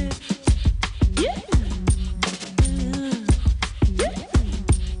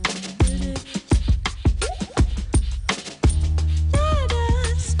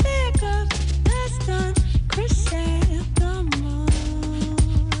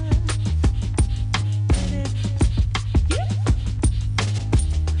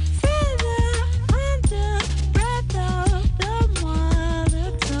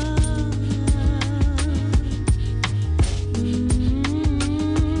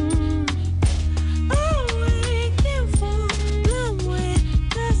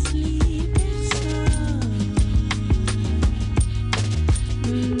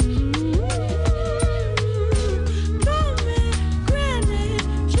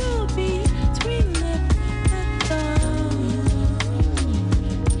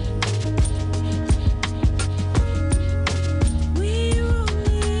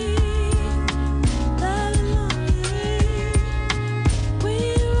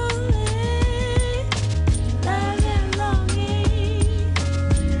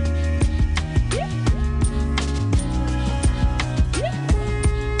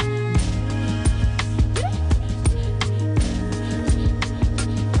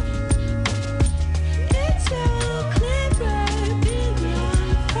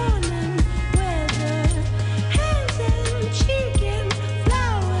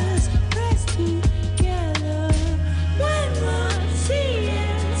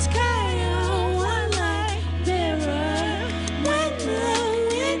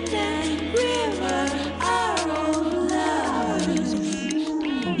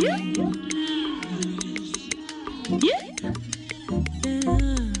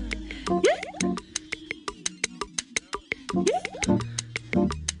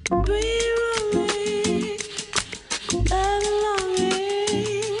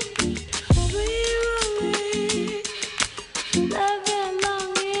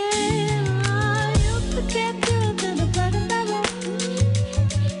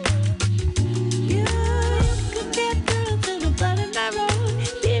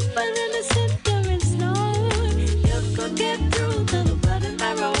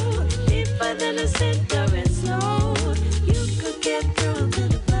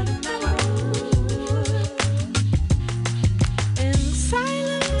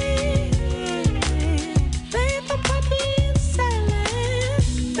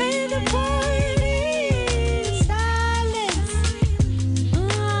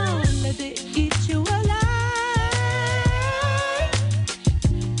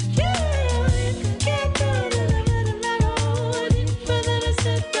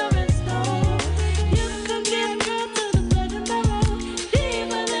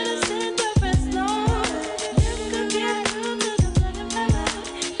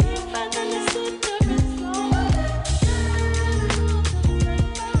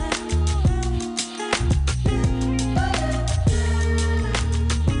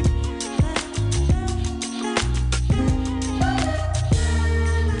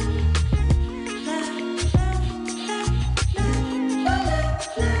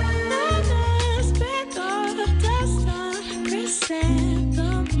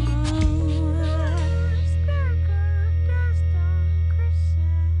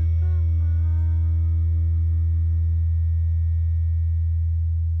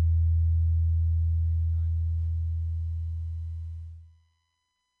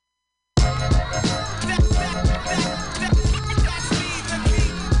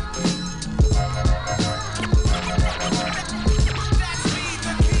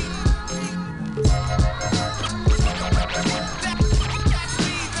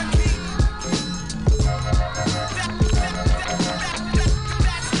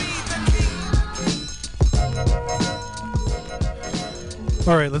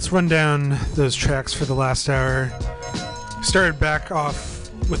All right, let's run down those tracks for the last hour. Started back off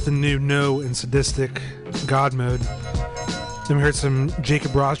with the new No and Sadistic God Mode. Then we heard some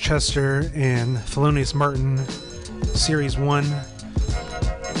Jacob Rochester and Thelonious Martin, Series 1.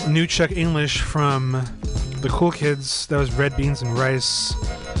 New Chuck English from the Cool Kids, that was Red Beans and Rice.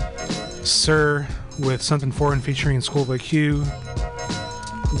 Sir with Something Foreign featuring Schoolboy Q.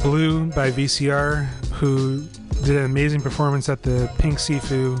 Blue by VCR, who did an amazing performance at the Pink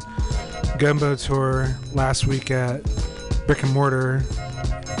Sifu Gumbo Tour last week at Brick and Mortar,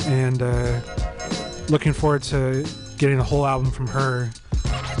 and looking forward to getting the whole album from her.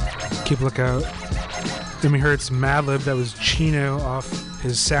 Keep a lookout. Then we heard some Madlib, that was Chino off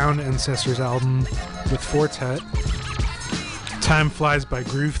his Sound Ancestors album with Fortet. Time Flies by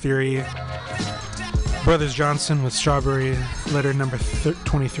Groove Theory. Brothers Johnson with Strawberry Letter number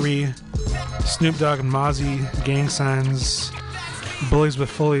 23. Snoop Dogg and Mozzie, Gang Signs. Bullies with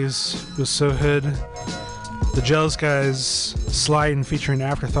Fullies was So Hood. The Jealous Guys, Sliding featuring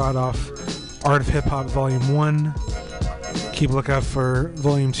Afterthought off Art of Hip Hop Volume 1. Keep a lookout for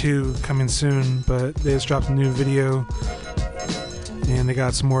Volume 2 coming soon, but they just dropped a new video and they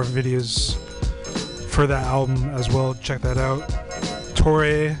got some more videos for that album as well. Check that out.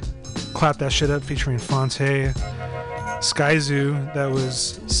 Torre, Clap That Shit Up featuring Fonte. Sky Zoo, that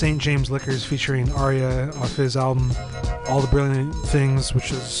was St. James Liquors featuring Arya off his album All the Brilliant Things,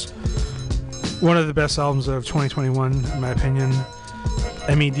 which is one of the best albums of 2021 in my opinion.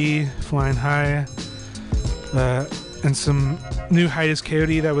 MED, Flying High, and some new Hiatus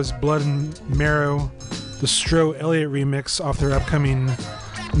Coyote, that was Blood and Marrow, the Stro Elliott remix off their upcoming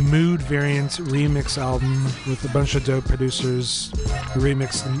Mood Variant remix album with a bunch of dope producers who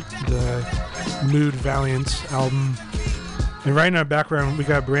remixed the Mood Valiant album. And right in our background, we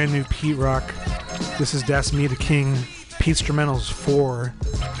got brand new Pete Rock. This is Das Me the King, Pete's Instrumentals 4.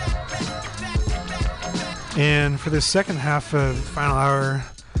 And for the second half of the final hour,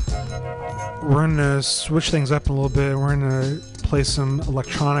 we're going to switch things up a little bit. We're going to play some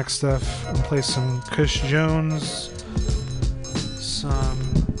electronic stuff and play some Kush Jones, some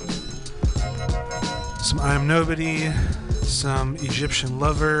I Am Nobody, some Egyptian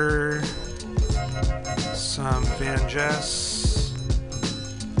Lover, some Van Jess.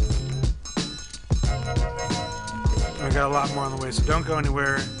 We got a lot more on the way, so don't go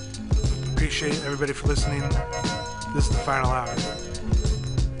anywhere. Appreciate everybody for listening. This is the final hour.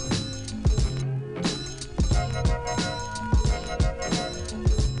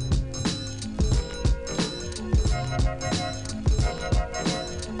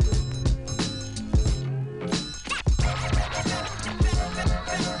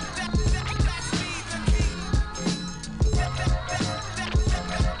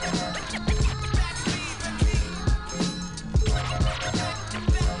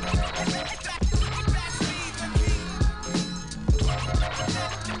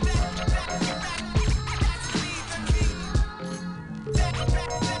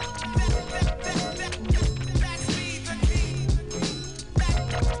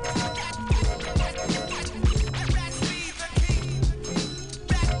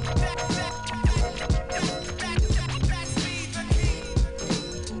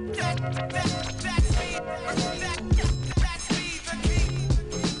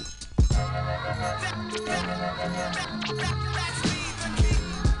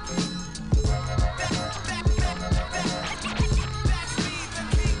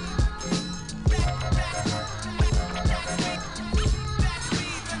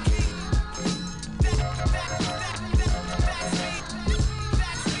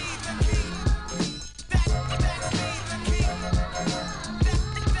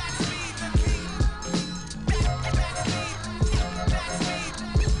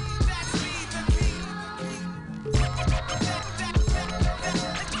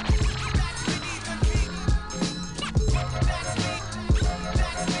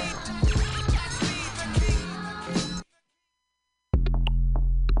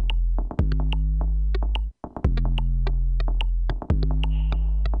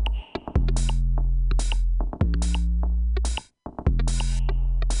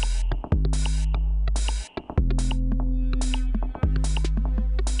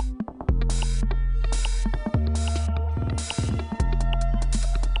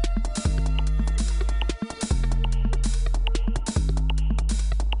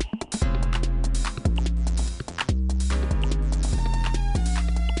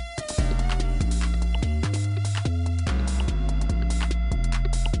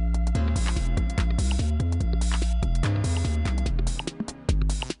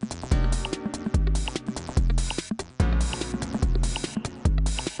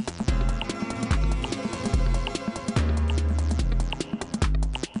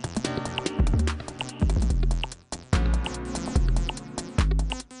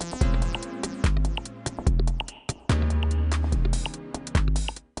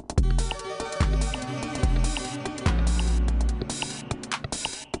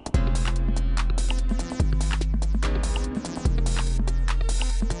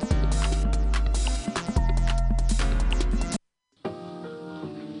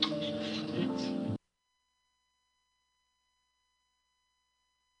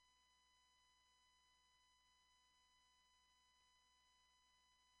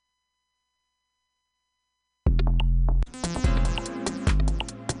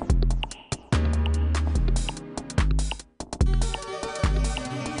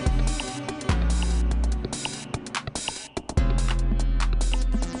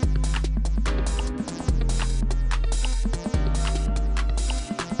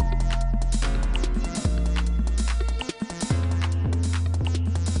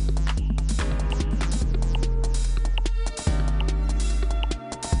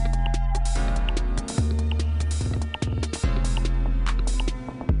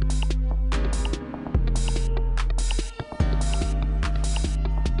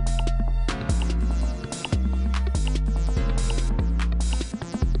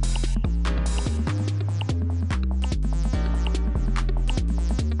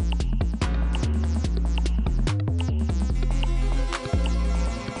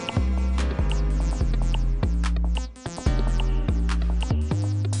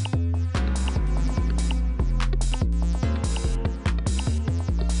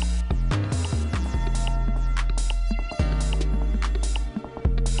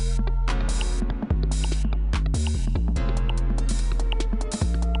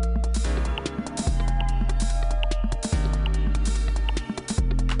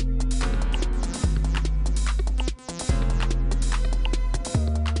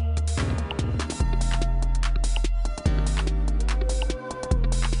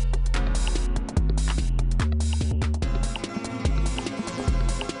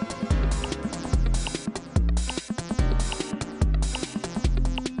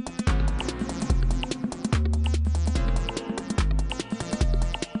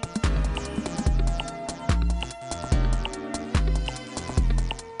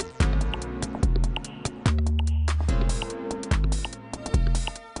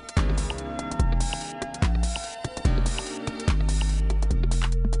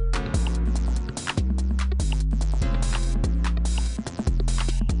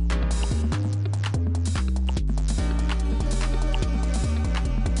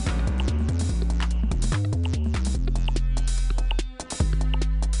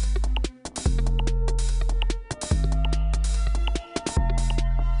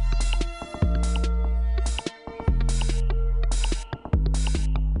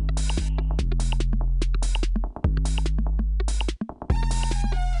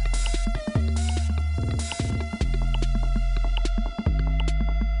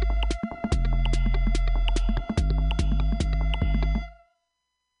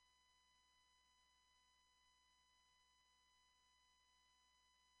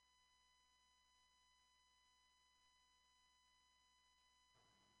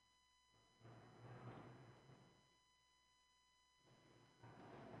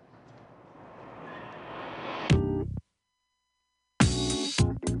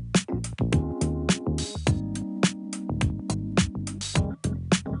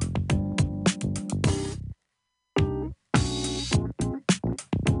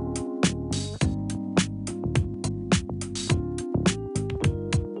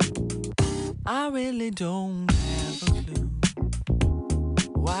 I really don't have a clue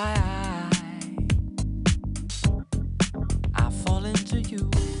why I fall into you.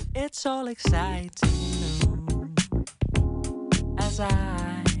 It's all exciting new as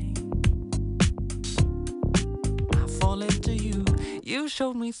I fall into you. You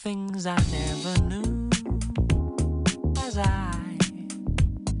showed me things I never knew as I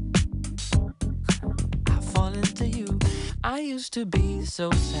fall into you. I used to be so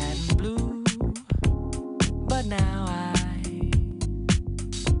sad and blue, but now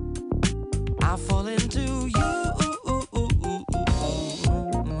I fall into you.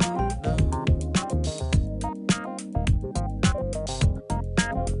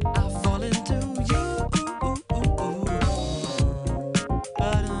 I fall into you.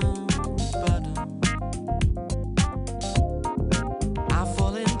 I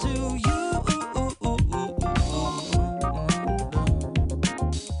fall into you.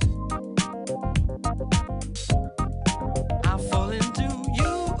 I fall into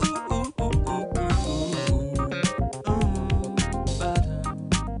you.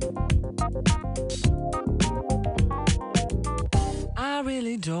 I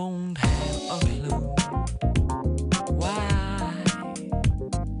really don't have a clue why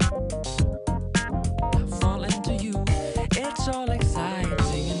I fall into you. It's all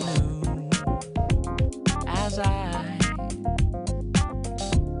exciting and new as I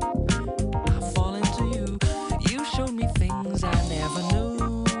fall into you. You showed me things I never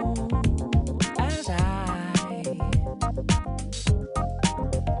knew as I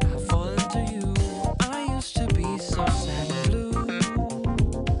fall into you. I used to be so sad and blue,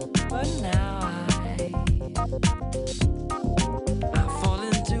 but now I fall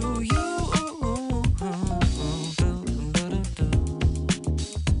into you.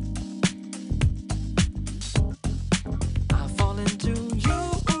 I fall into you.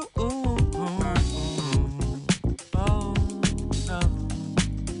 Oh no,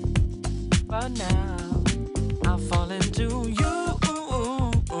 but now I fall into you.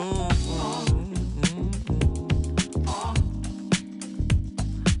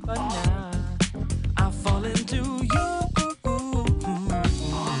 But now I fall into you.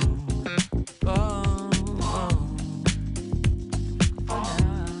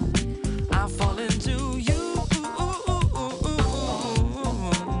 I fall into you.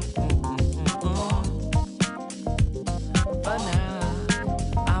 But now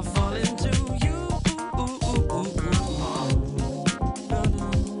I fall into you.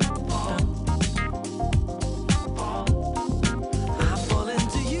 I fall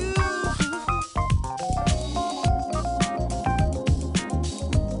into you.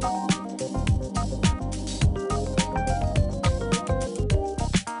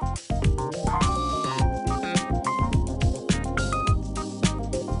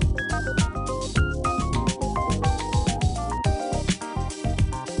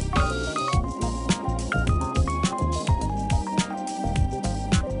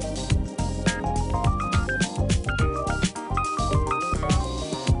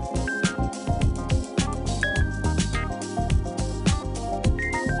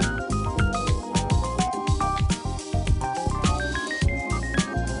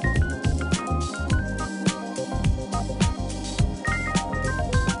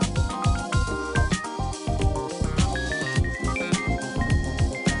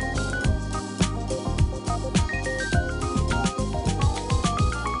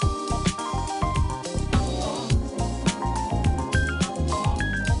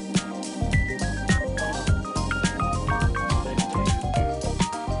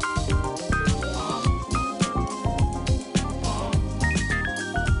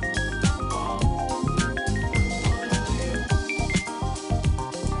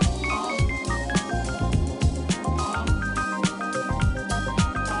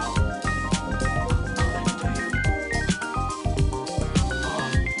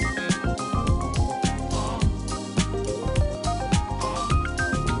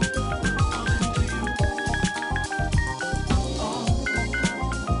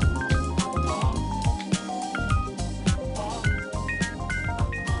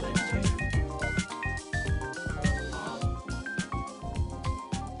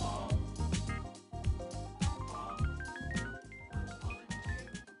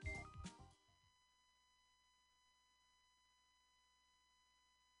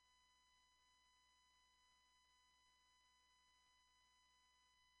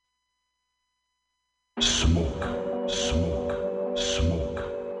 Smoke, smoke, smoke.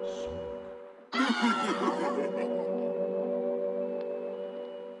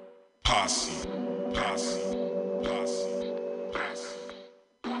 Posse, posse, posse, posse.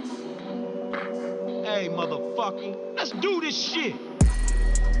 Hey, motherfucker, let's do this shit.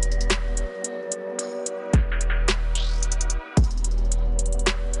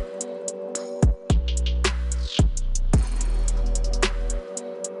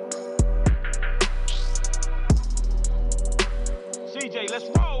 CJ, let's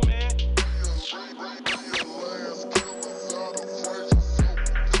roll, man.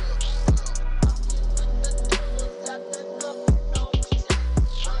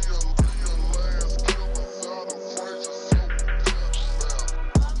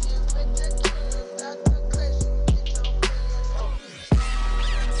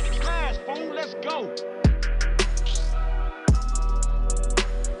 Smash, fool, let's go.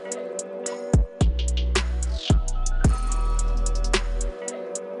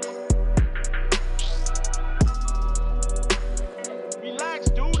 Relax,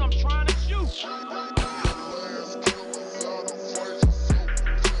 dude, I'm trying to shoot.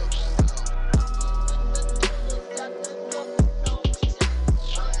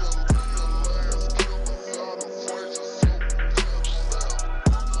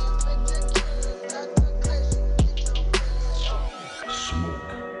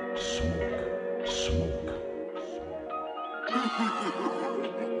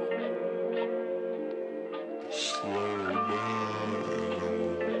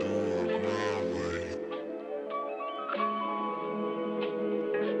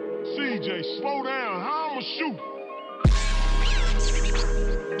 CJ, slow down. How I'ma shoot?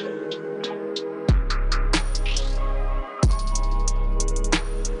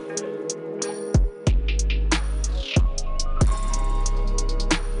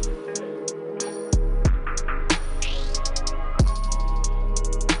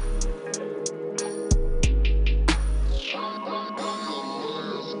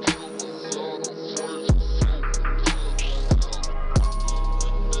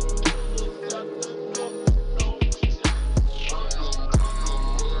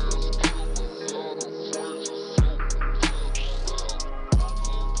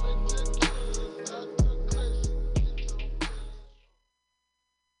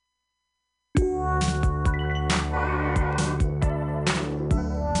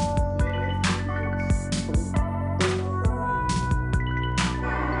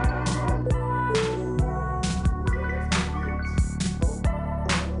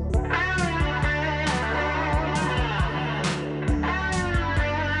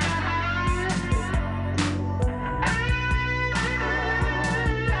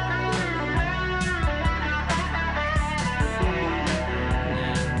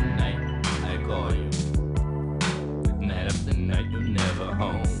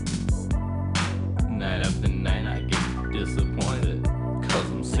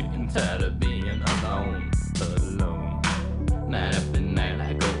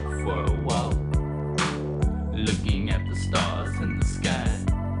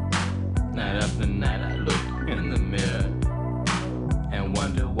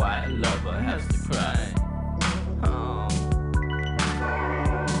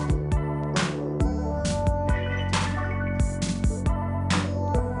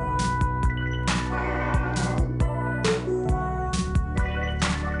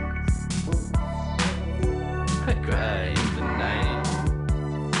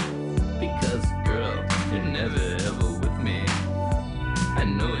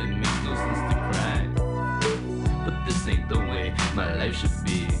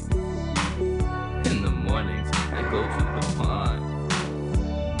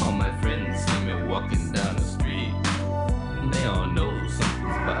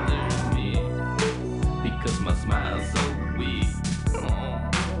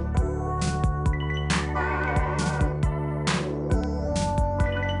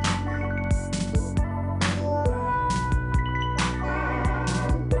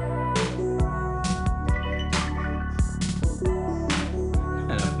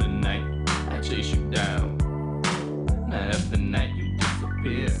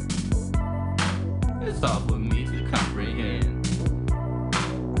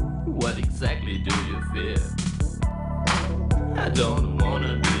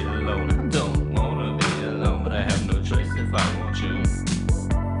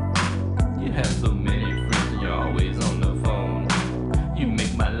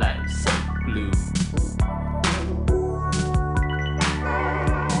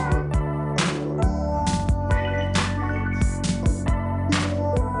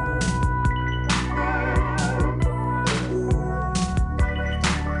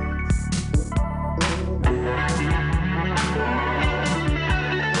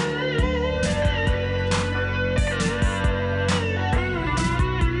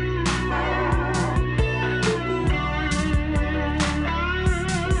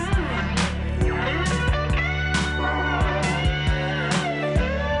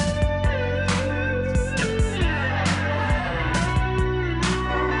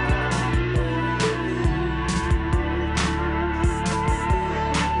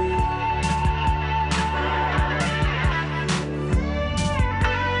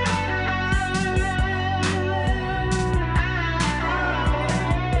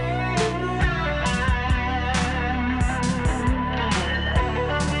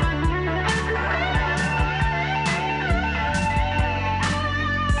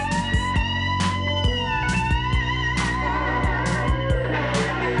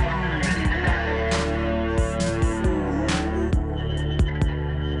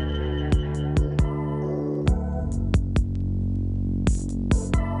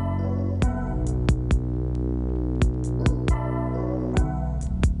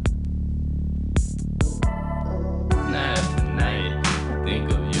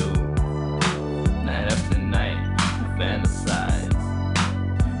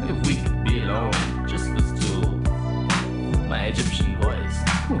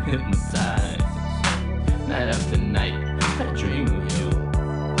 hypnotized. Night after night, I dream of you.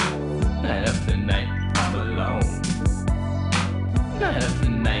 Night after night, I'm alone. Night after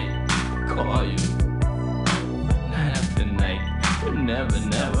night, I call you. Night after night, you're never,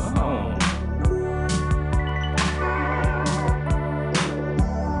 never home.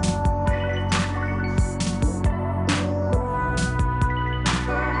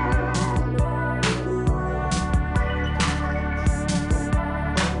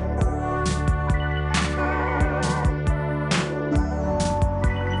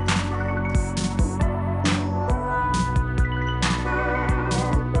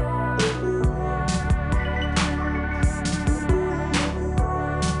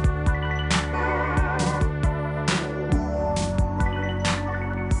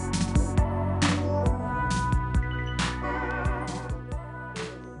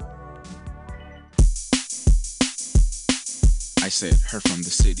 Said her from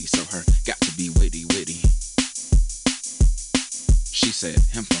the city, so her got to be witty, witty. She said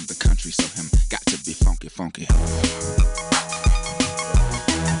him from the country, so him got to be funky, funky.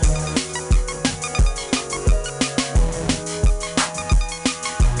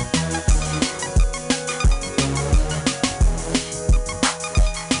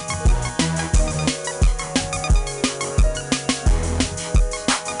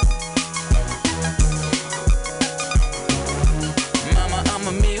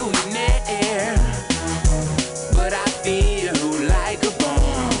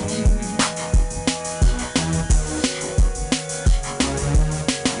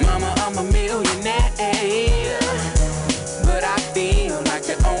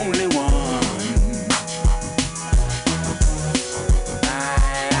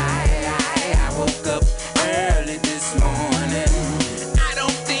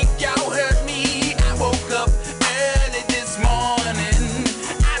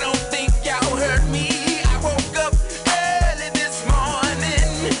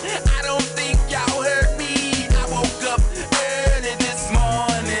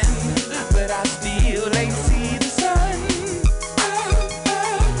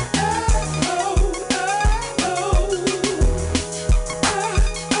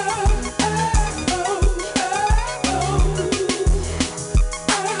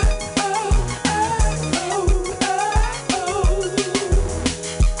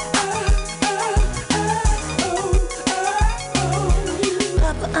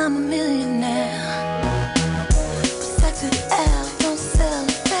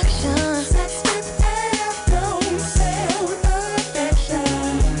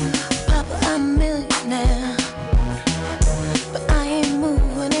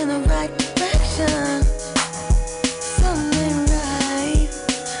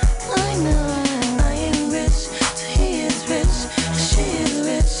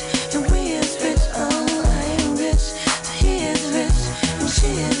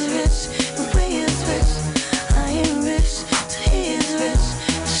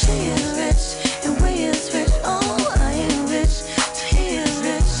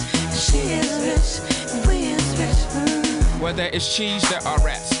 Where there is cheese, there are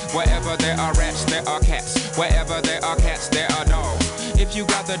rats. Wherever there are rats, there are cats. Wherever there are cats, there are dogs. If you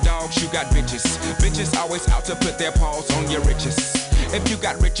got the dogs, you got bitches. Bitches always out to put their paws on your riches. If you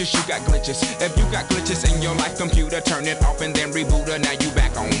got riches, you got glitches. If you got glitches in your life computer, turn it off and then reboot her, now you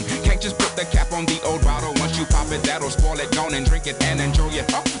back on. Can't just put the cap on the old bottle. Once you pop it, that'll spoil it. Gone and drink it and enjoy it.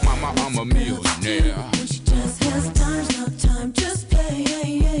 Oh, mama, I'm a millionaire. When she just has time, no time, just play.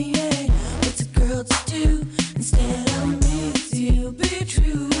 What's a girl to do instead of me? To be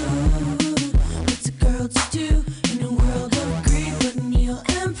true. What's a girl to do in a world of greed? But kneel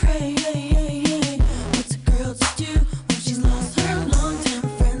and pray. What's a girl to do when she's lost her longtime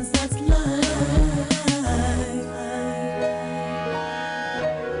friends? That's life.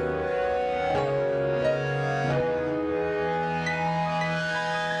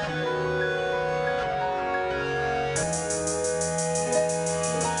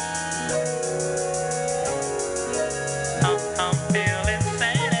 I'm feeling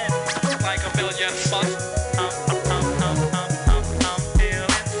sad, like a billion bucks. I'm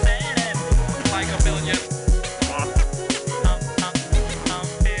feeling sad, like a billion. I'm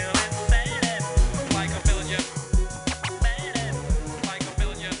feeling sad, like a billion. Sad, like a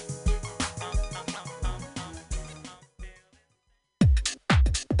billion.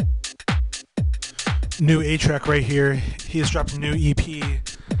 New A-Track right here. He has dropped a new EP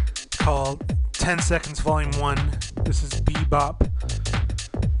called 10 Seconds Volume 1. This is Bebop.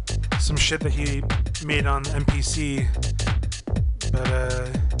 Some shit that he made on MPC. But,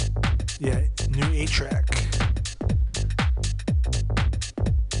 yeah, new A-Track.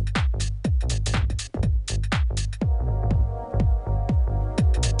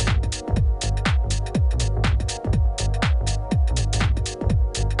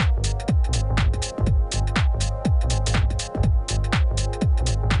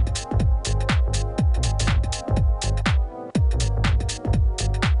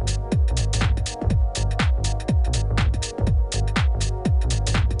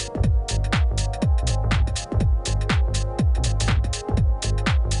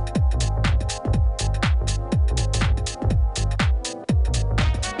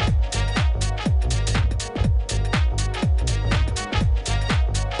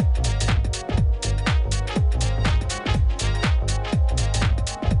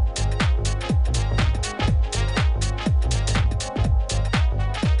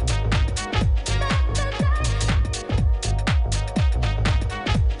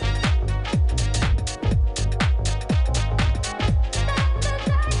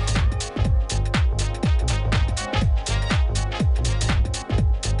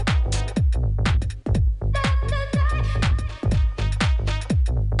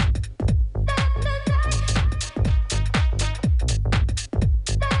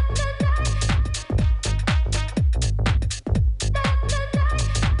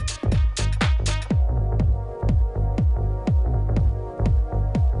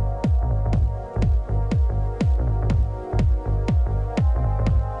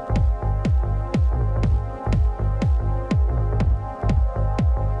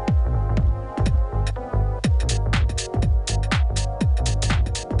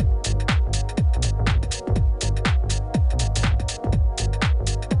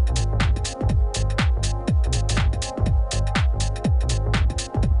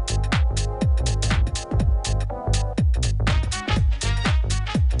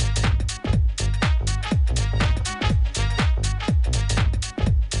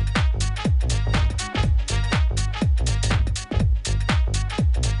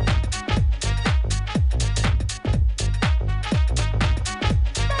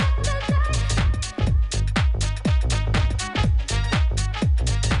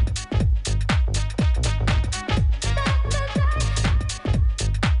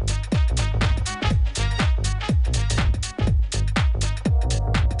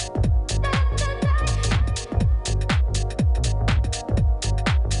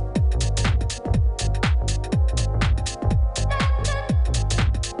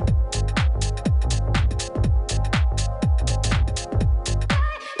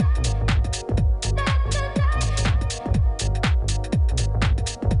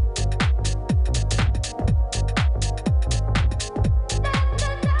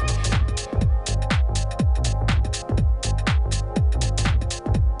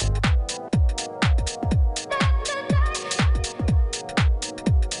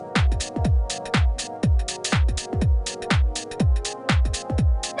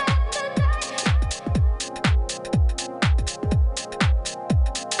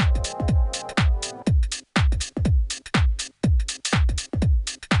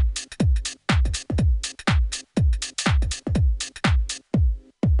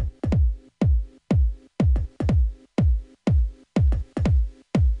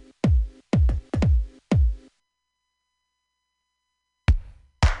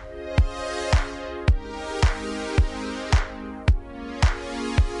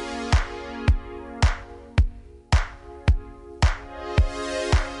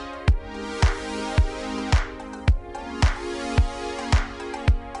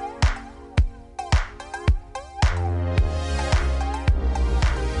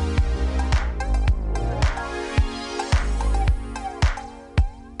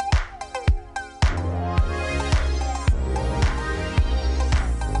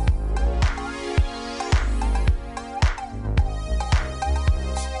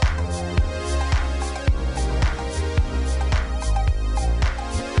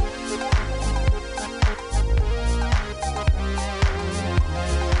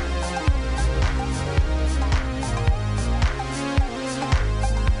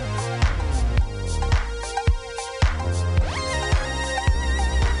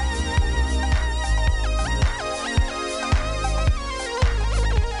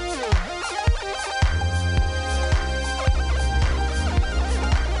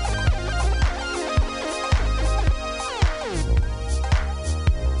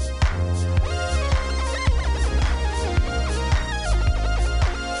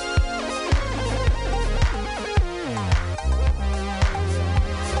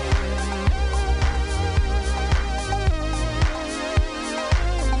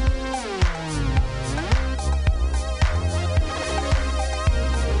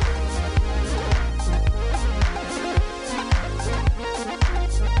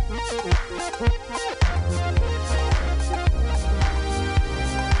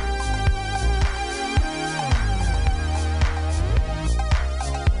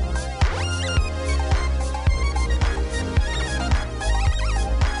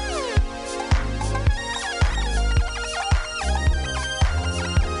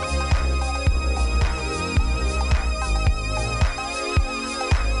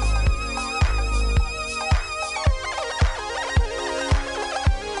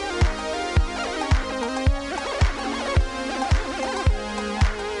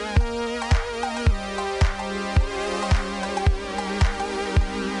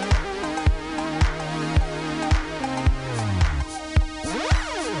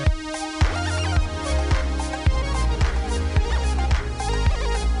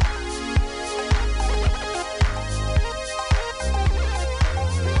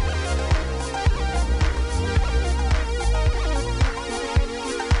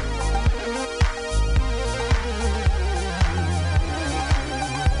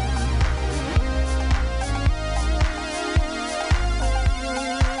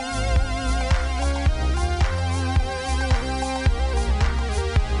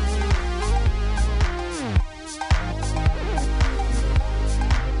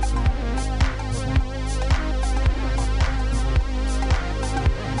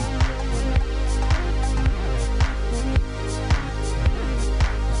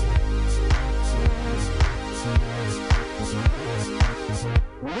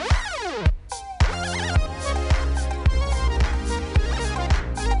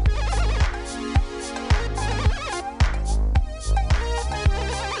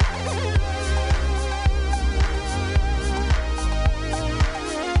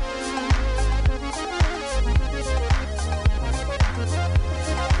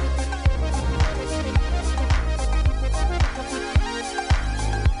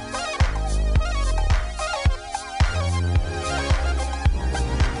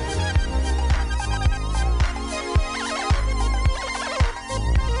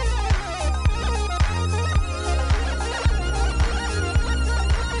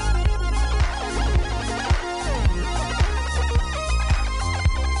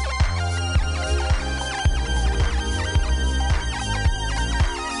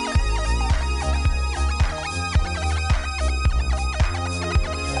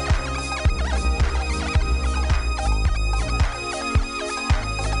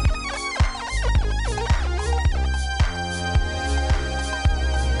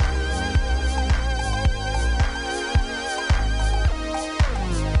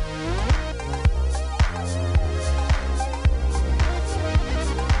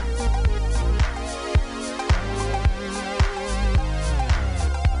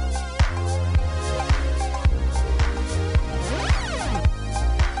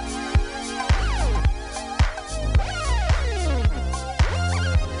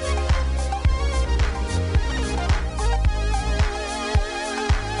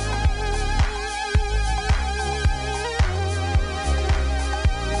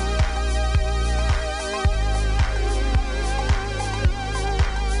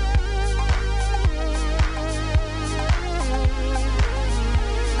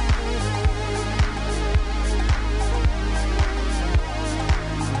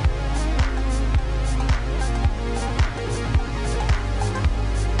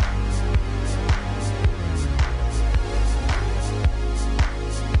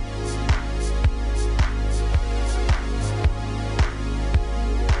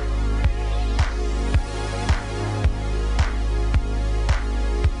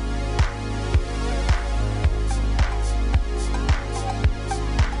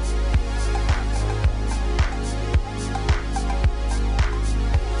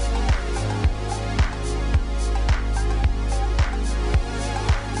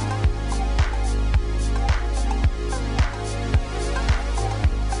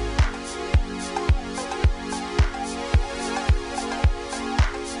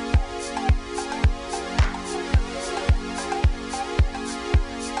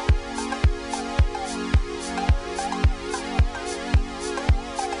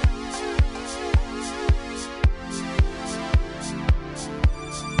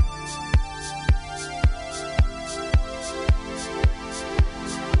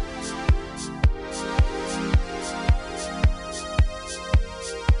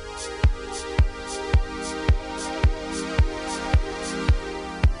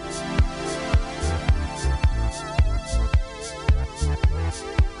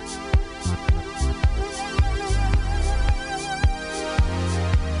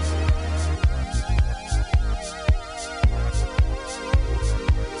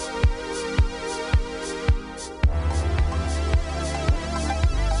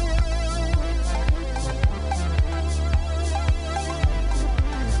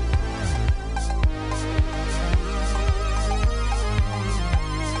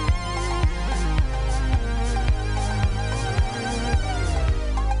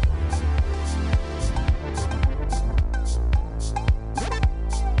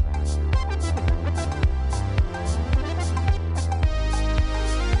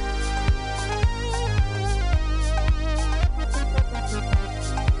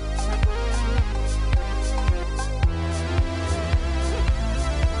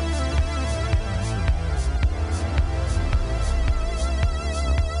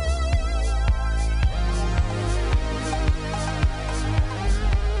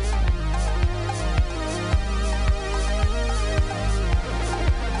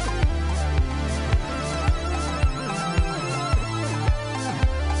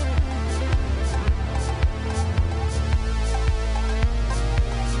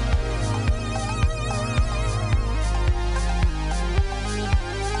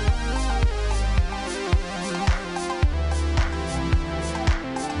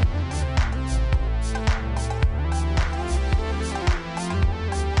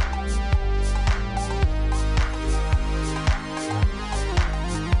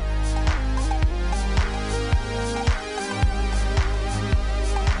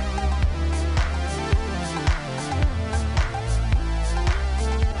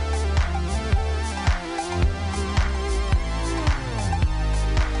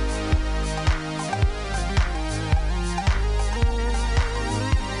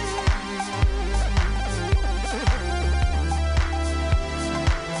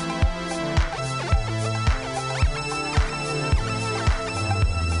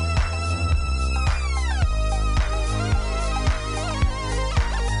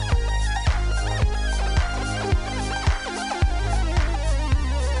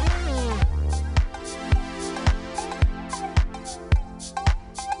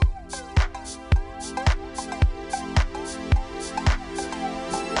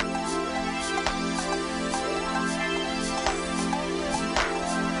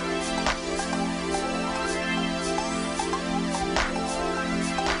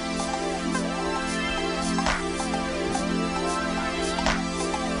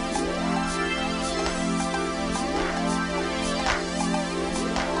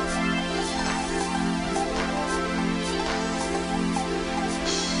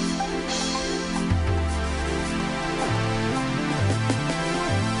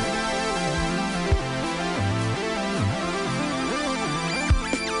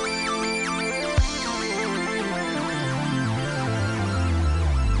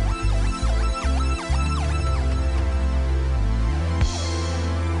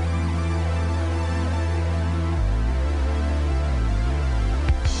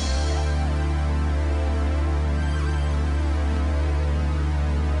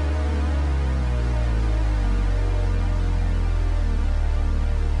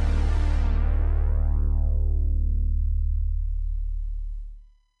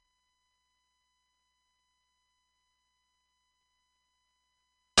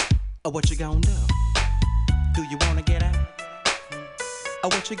 What you gonna do? Do you wanna get out?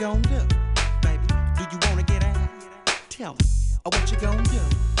 What you gonna do, baby? Do you wanna get out? Tell me, what you gonna do?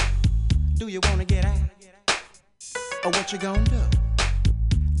 Do you wanna get out? What you gonna do?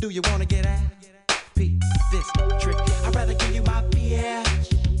 Do you wanna get out? Peep this trick. I'd rather give you my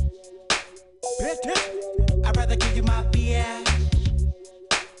bitch. I'd rather give you my bitch.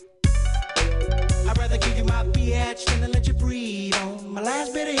 I'd rather give you my bitch than to let you breathe on my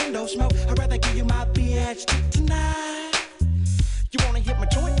last bit of endo smoke. I'd rather give you my bitch tonight. You wanna hit my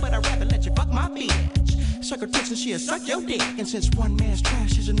joint, but I'd rather let you fuck my bitch. Suck her tits and she'll suck your dick. And since one man's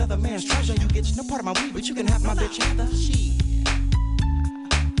trash is another man's treasure, you get no part of my weed, but you can have my bitch either. Shit.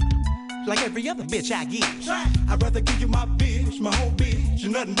 Like every other bitch I give. I'd rather give you my bitch, my whole bitch,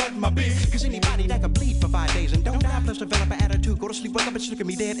 and nothing but my bitch. Cause anybody that can bleed for 5 days and don't die, plus develop an attitude, go to sleep, wake up and look at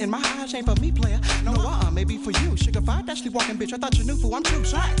me dead in my eyes, ain't for me, player. No, maybe for you. Sugar 5, that sleepwalking bitch, I thought you knew, fool, I'm true.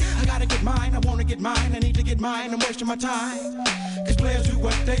 I gotta get mine, I wanna get mine, I need to get mine, I'm wasting my time. Cause players do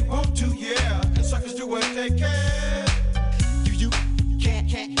what they want to, yeah, and suckers do what they can. You can't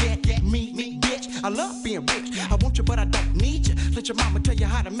get me, bitch. I love being rich. I want you, but I don't need you. Let your mama tell you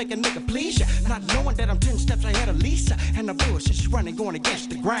how to make a nigga please ya. Not knowing that I'm 10 steps ahead of Lisa. And the bullshit she's running, going against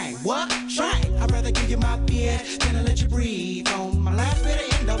the grain. What? Right. I'd rather give you my bitch than to let you breathe on my last bit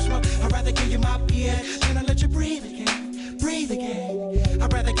of endo smoke. I'd rather give you my bitch than to let you breathe again. Breathe again.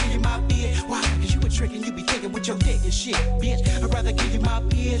 I'd rather give you my bitch. Why? Cause you a trick and you be thinking with your dick and shit, bitch. I'd rather give you my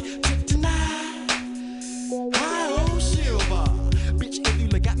bitch tonight. Hi, old silver. Bitch, if you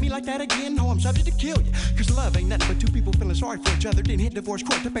look at me like that again, no, I'm subject to kill you. Cause love ain't nothing but two people feeling sorry for each other. Then hit divorce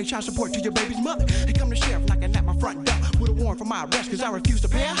court to pay child support to your baby's mother. Here come the sheriff knocking at my front door with a warrant for my arrest cause I refuse to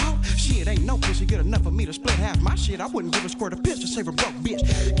pay a hoe. Shit, ain't no pussy good enough for me to split half my shit. I wouldn't give a squirt of piss to save a broke bitch.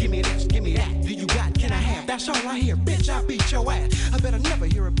 Give me this, give me that. Do you got, can I have? That's all I hear. Bitch, I beat your ass. I better never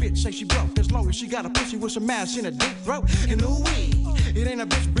hear a bitch say she broke as long as she got a pussy with some ass in a deep throat. And ooh-wee, it ain't a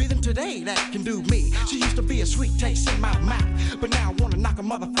bitch breathing today that can do me. She used to be a sweet taste in my mouth, but now I wanna knock a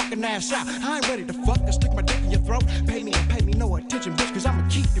motherfucking ass out. I ain't ready to fuck and stick my dick in your throat. Pay me and pay me no attention, bitch, cause I'ma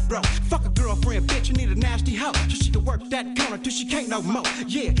keep you broke. Fuck a girlfriend, bitch, you need a nasty hoe so she can work that counter till she can't no more.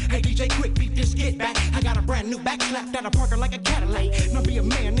 Yeah, hey DJ, quick, beat this get back. I got a brand new back slap that'll park her like a Cadillac. Now be a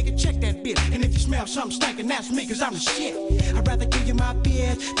man, nigga, check that bitch. And if you smell something stinking, that's me, cause I'm the shit. I'd rather give you my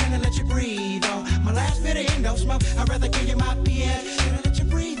bitch than to let you breathe on my last bit of endo smoke. I'd rather give you my bitch than to let you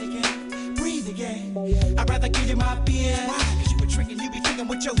breathe again, breathe again. I'd rather give you my bitch. Why? Cause you a trick and you be thinking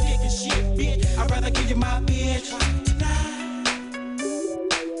with your dick and shit, bitch. I'd rather give you my bitch tonight.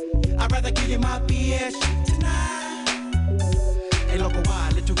 I'd rather give you my bitch tonight. Hey, local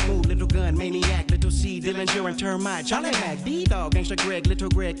wide, little mood, little gun, maniac, little C, Dillinger and termite, Charlie Mac, D-Dog, Gangsta Greg, Little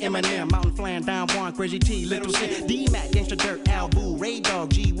Greg, Eminem, Mountain Flan, Down Juan, Crazy T, Little C, D-Mac, Gangsta Dirt, Al Boo, Ray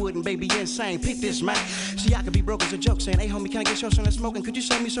Dog, G Wood, and Baby Insane. Pick this, man. See, I could be broke as a joke, saying, hey, homie, can I get your son of smoking? Could you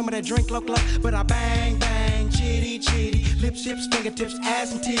sell me some of that drink, local? But I bang, bang, chitty, chitty, lips, hips, fingertips,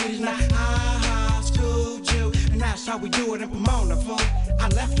 ass, and titties. Now, ha, schooled you, and that's how we do it in Pomona, fool. I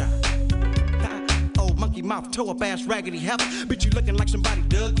left her. Monkey mouth, toe up ass, raggedy heifer. Bitch, you looking like somebody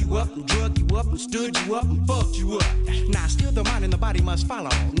dug you up and drug you up and stood you up and fucked you up. Now, still the mind and the body must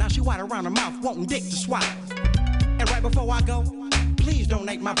follow. Now she wide around her mouth, wanting dick to swallow. And right before I go, please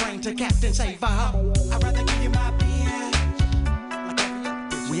donate my brain to Captain Save for her. I'd rather give you my bitch. Like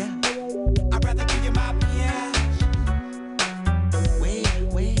yeah. I'd rather give you my bitch.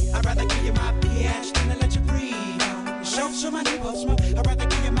 Wait. I'd rather give you my bitch than to let you breathe. Show somebody who smoke. I'd rather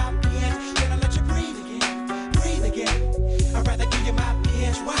give you my bitch than to let you breathe. I'd rather give you my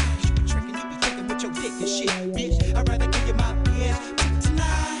bitch. Why? Cause you be tricking, you be thinking with your dick and shit, bitch. I'd rather give you my bitch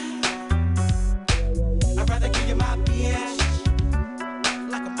tonight. I'd rather give you my bitch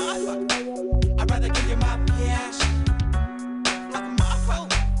like a motherfucker. I'd rather give you my bitch like a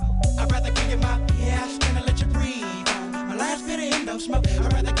motherfucker. I'd rather give you my bitch than to let you breathe on my last bit of endo smoke.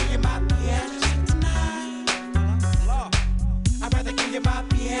 I'd rather give you my bitch tonight. I'd rather give you my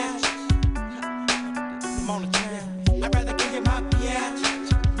bitch. I'm on the track. I'd rather give you my bitch.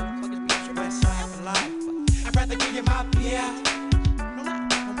 I'd rather give you my bitch.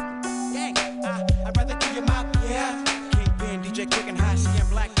 I'd rather give you my bitch. Kingpin, DJ Quick and High C and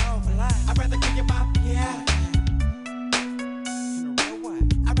Black Dog for life. I'd rather give you my bitch.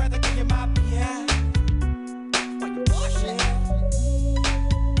 I'd rather give you my bitch. Why you bullshit?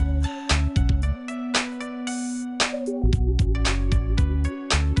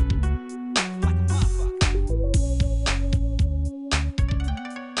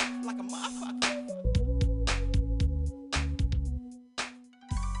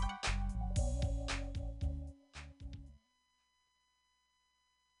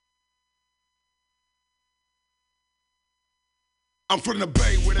 I'm from the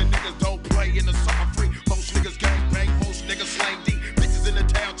Bay where the niggas don't play in the sucker free. Most niggas gang bang, most niggas slang D. Bitches in the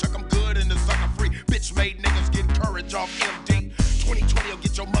town, chuck 'em good in the sucker free. Bitch made niggas get courage off MD. 2020 will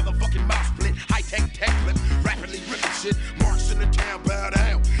get your motherfucking mouth split. High tech tech clip, rapidly ripping shit. Marks in the town, bow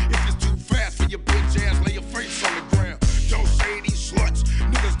down. If it's too fast for your bitch ass, lay your face on the ground. Don't say these sluts,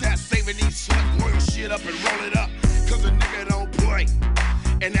 niggas that saving these sluts. Roll your shit up and roll it up, cause a nigga don't play.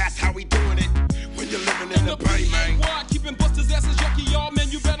 And that's how we doing it when you're living in the Bay, man. Why keeping busters asses yucky, y'all, man?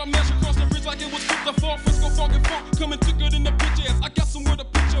 You better measure across the bridge like it was 54. Frisco, funk and funk, coming thicker than the bitch ass. I got somewhere to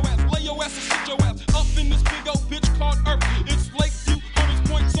put your ass, lay your ass and sit your ass up in this big old bitch called Earth. It's Lakeview, Hunters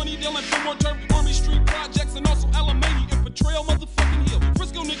Point, Sunnydale, and Fillmore Turf, Army Street Projects, and also Alamany and Betrayal, motherfucking Hill.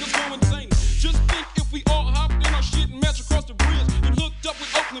 Frisco niggas go insane. Just think if we all hopped in our shit and matched across the bridge and hooked up with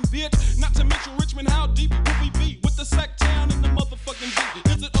Oakland, bitch. Not to mention Richmond, how deep would we be with the sack town and the motherfucking beat?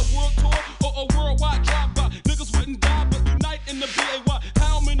 Is it a world tour or a worldwide drive-by? Niggas wouldn't die but unite in the BAY.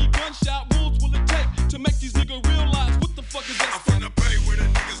 How many gunshot wounds will it take to make these niggas realize what the fuck is that? I'm from the Bay where the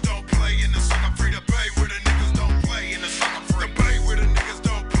niggas don't play in the sucker free. The Bay where the niggas don't play in the sucker free. The Bay where the niggas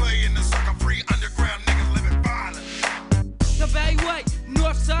don't play in the sucker free. Underground niggas living violent. The Bayway,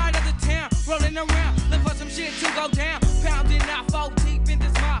 north side of the town, rolling around, look for some shit to go down. Pounding out 4 deep in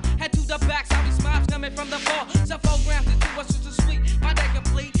this mob. Head to the back, sorry smiles coming from the fall. So 4 grams to 2 was just sweet. My day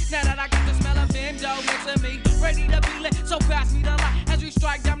complete. Now that I got the smell of endo next to me, ready to be lit. So pass me the light as we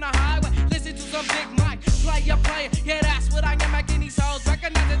strike down the highway. Listen to some big mic, player, yeah, that's what I am. Making these hoes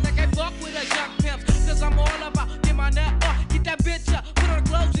recognize that they can't fuck with us young pimps. Cause I'm all about get my nut up, get that bitch up, put on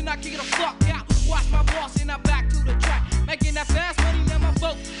clothes and I kick it the fuck out. Watch my boss and I'm back to the track, making that fast money. Now my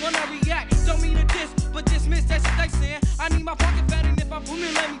folks wanna react. Don't mean to diss, but dismiss that shit they saying. I need my pocket fat and if I'm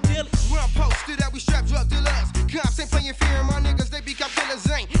booming, let me deal it. We're posted that we strap drug dealers. Cops ain't playing fair and my niggas, they become killers.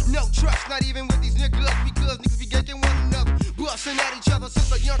 Ain't no trust, not even with these niggas, because niggas be getting one another, busting at each other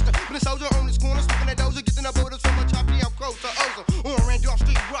since a youngster. Been a soldier on this corner, smoking that dozer, getting up orders from a choppy out coast to Oza. On Randolph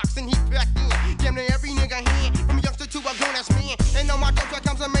Street rocks and he back in. Damn near every nigga hand, from a youngster to a grown ass man. And on my contract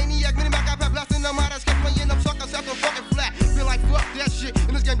comes a maniac, mini Mac, I pep blasting them out, I kept playing them suckers out the fucking flat. Feel like fuck that shit.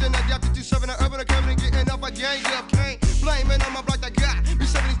 In this game, then adapted to serving the urban and curving and getting off a gang up. Can't blame it on my block that got me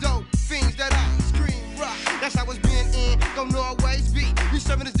serving these dope fiends that I scream rock. That's how it's been in, don't always be. You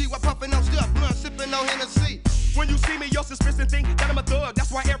serving this D while puffing on stuff, blunt sipping on Hennessy. When you see me, your suspicion think that I'm a thug.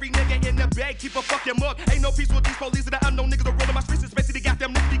 That's why every nigga in the bag keep a fucking mug. Ain't no peace with these police and the unknown niggas that roll in my streets. Especially got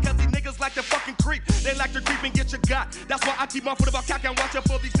them niggas because these niggas like to fucking creep. They like to creep and get your got. That's why I keep my foot about cock and watch out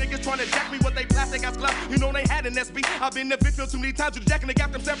for these niggas trying to jack me with they plastic ass gloves. You know they had an SB. I've been the victim too many times with the jack and they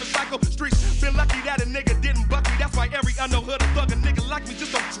got them seven cycle streets. Been lucky that a nigga didn't buck me. That's why every unknown hood a thug a nigga like me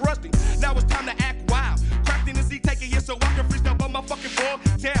just don't trust me. Now it's time to act wild. Cracked in the seat, take it here so I can freestyle on my fucking floor.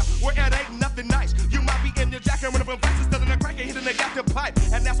 Town where it ain't nothing nice. You might be in your jacket running from vices, still in the crack and hitting the got the pipe.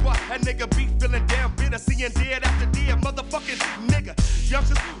 And that's why a nigga be feeling damn bitter, seeing dead after dead, motherfucking nigga.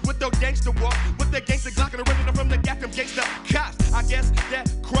 Youngsters with their gangster walk, with their gangster Glock and running from the goddamn gangster cops. I guess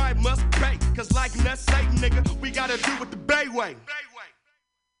that crime must pay, cause like nuts say, nigga, we gotta do it the Bay way.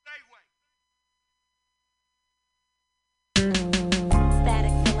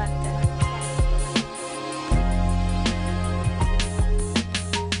 Static Selector.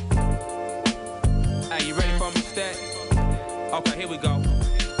 Hey, you ready for me, Stack? Okay, here we go.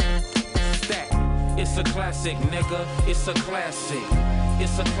 Stack. It's a classic, nigga. It's a classic.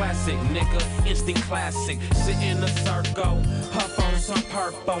 It's a classic, nigga. Instant classic. Sit in a circle, puff on some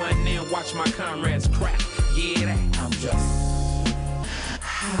purple, and then watch my comrades crack. Yeah, that. I'm just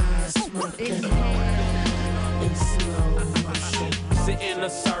high smoking in slow motion. Sit in a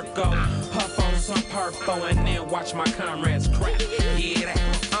circle, puff on some purple, and then watch my comrades crack. Yeah, that.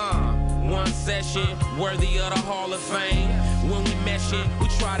 One session worthy of the Hall of Fame. When we mesh it, we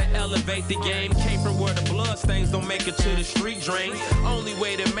try to elevate the game. Came from where the blood stains don't make it to the street drain. Only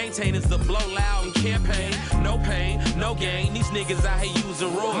way to maintain is to blow loud and campaign. No pain, no gain. These niggas out here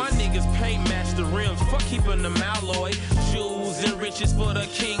using rules. My niggas paint match the rims. Fuck keeping them alloy. Jewels and riches for the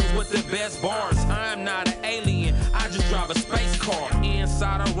kings with the best bars. I'm not an alien. I just drive a space car.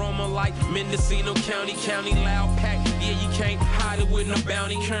 Inside Aroma like Mendocino County loud pack. Yeah, you can't hide it with no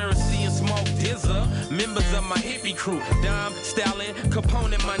bounty. Currency and smoke dizzer. Members of my hippie crew. Dime, Stalin,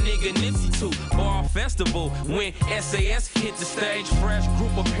 Component, my nigga Nipsey too. Bar festival when SAS hit the stage. Fresh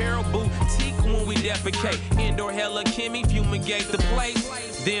group apparel boutique when we defecate. Indoor hella Kimmy fumigate the place.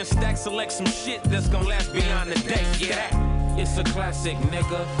 Then stack select some shit that's gonna last beyond the day. Yeah, it's a classic,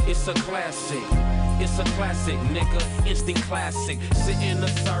 nigga. It's a classic. It's a classic, nigga. Instant classic. Sit in a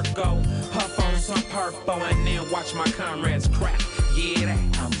circle, puff on some purple, and then watch my comrades crack. Yeah, that.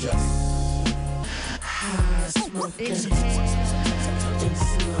 I'm just high smoking in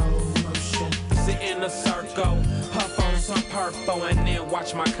slow motion. Sit in a circle, puff on some purple, and then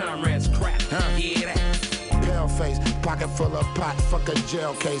watch my comrades crack. Yeah, that. Pale face, pocket full of pot, fuck a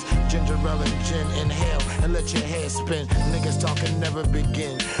jail case. Ginger ale and gin, inhale and let your head spin. Niggas talking never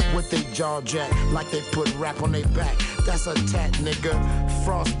begin. With they jaw jack, like they put rap on their back. That's a tat, nigga.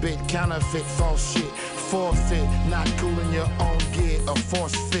 Frostbit, counterfeit, false shit. Forfeit, not cool in your own gear, a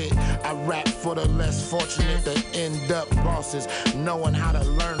force fit. I rap for the less fortunate that end up bosses, knowing how to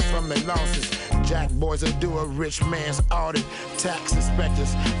learn from their losses. Jack boys will do a rich man's audit. Tax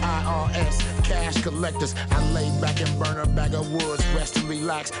inspectors, IRS, cash collectors. I lay back and burn a bag of woods, rest and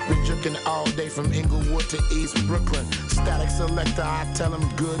relax. Been drinking all day from Inglewood to East Brooklyn. Static selector, I tell them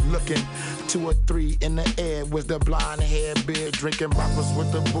good looking. 2 or 3 in the air with the blonde hair beard. Drinking boppers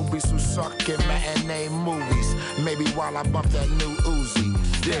with the boobies who suck in matinee movies. Maybe while I bump that new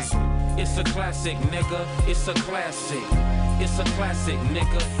Uzi. This. It's a classic, nigga. It's a classic. It's a classic,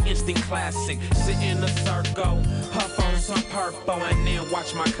 nigga. Instant classic. Sit in a circle, puff on some purple, and then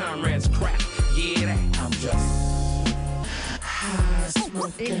watch my comrades crack. Yeah, that. I'm just high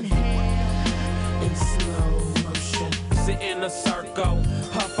smoking in slow motion. Sit in a circle,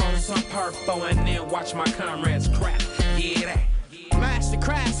 puff on some purple, and then watch my comrades crack. Yeah, that. Master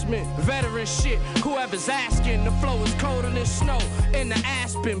craftsman, veteran shit. Whoever's asking, the flow is colder than snow in the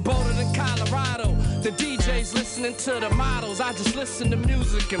Aspen, bolder than Colorado. The DJs listening to the models. I just listen to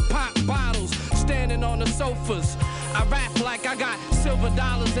music and pop bottles, standing on the sofas. I rap like I got silver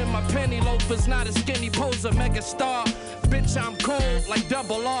dollars in my penny loafers. Not a skinny poser, mega star. Bitch, I'm cold like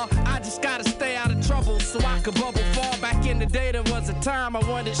double R. I just gotta stay out of trouble so I could bubble fall. Back in the day, there was a time I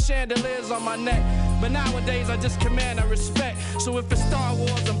wanted chandeliers on my neck, but nowadays I just command a respect. So if it's Star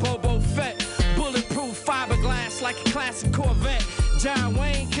Wars and Boba Fett, bulletproof fiberglass like a classic Corvette. John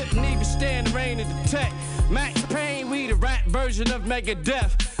Wayne couldn't even stand the rain and the tech. Max Payne, we the rap version of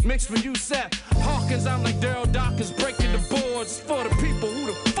Megadeth, mixed with Yusef Hawkins. I'm like Daryl Dawkins breaking the boards. It's for the people. Who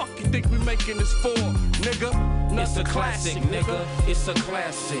the fuck you think we making this for, nigga? It's a classic, nigga. It's a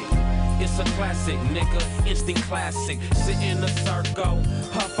classic. It's a classic, nigga. Instant classic. Sit in a circle,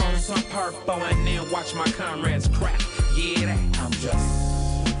 puff on some purple, and then watch my comrades crack. Yeah, that. I'm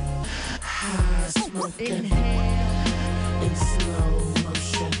just high smoking in slow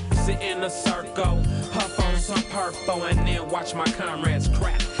motion. Sit in a circle, puff on some purple, and then watch my comrades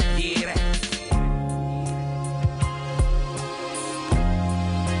crack. Yeah, that.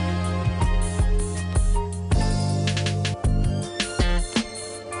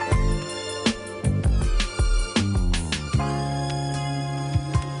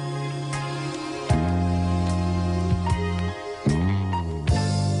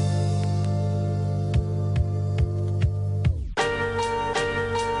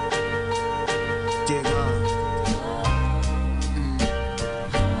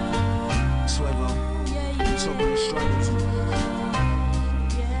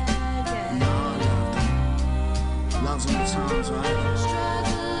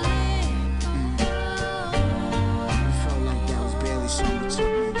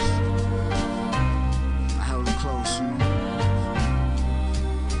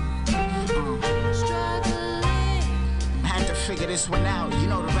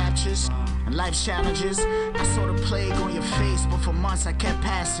 Challenges. I saw the plague on your face, but for months I kept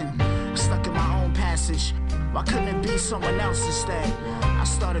passing, stuck in my own passage. Why couldn't it be someone else instead? I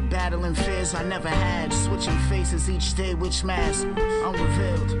started battling fears I never had, switching faces each day, which mask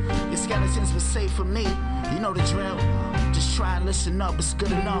unrevealed. Your skeletons were safe for me, you know the drill. Just try and listen up, it's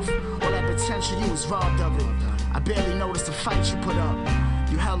good enough. All that potential, you was robbed of it. I barely noticed the fight you put up.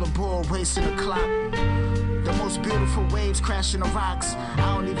 You held a ball, wasting a clock. The most beautiful waves crashing the rocks.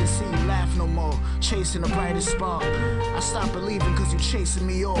 I don't even see you laugh no more, chasing the brightest spark. I stopped believing cause you chasing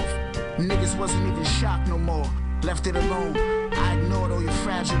me off. Niggas wasn't even shocked no more, left it alone. I ignored all your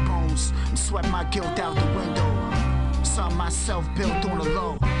fragile bones and swept my guilt out the window. Saw myself built on the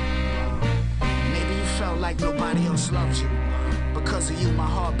low. Maybe you felt like nobody else loved you. Because of you, my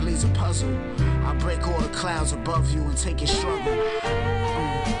heart bleeds a puzzle. I break all the clouds above you and take your struggle.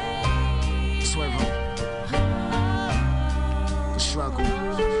 Swerve home. Struggle.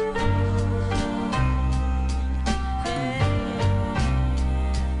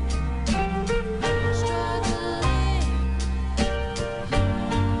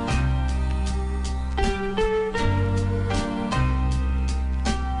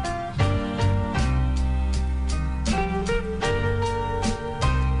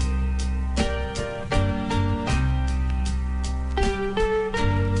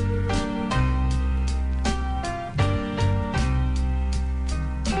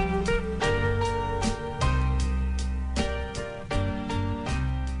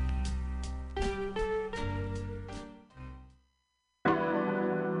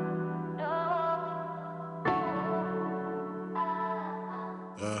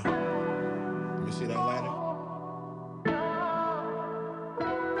 Let me see that lighter.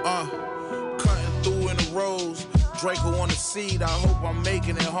 Cutting through in the rows. Draco on the seat, I hope I'm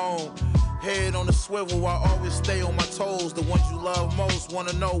making it home. Head on the swivel, I always stay on my toes. The ones you love most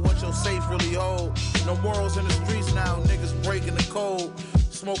wanna know what your safe really hold. No morals in the streets now, niggas breaking the code.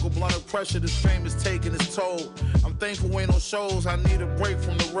 Smoke a blunt of pressure, this fame is taking its toll. I'm thankful ain't no shows, I need a break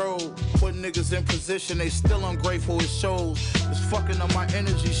from the road. Put niggas in position, they still ungrateful, it shows. It's fucking up my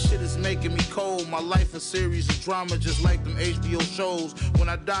energy, shit is making me cold. My life a series of drama, just like them HBO shows. When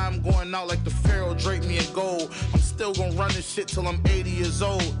I die, I'm going out like the Pharaoh, drape me in gold. I'm still gonna run this shit till I'm 80 years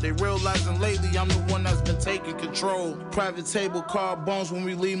old. They realizing lately I'm the one that's been taking control. Private table, car bones when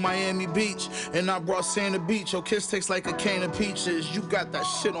we leave Miami Beach. And I brought Santa Beach, your kiss tastes like a can of peaches. You got that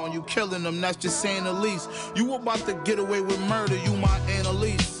shit on you, killing them, that's just saying the least. You about to get away with murder, you my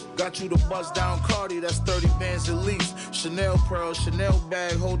Annalise. Got you to bust down Cardi, that's 30 bands at least. Chanel pearl, Chanel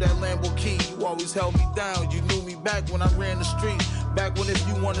bag, hold that Lambo key. You always held me down, you knew me back when I ran the street. Back when if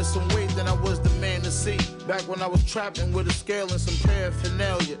you wanted some weight, then I was the man to see. Back when I was trapping with a scale and some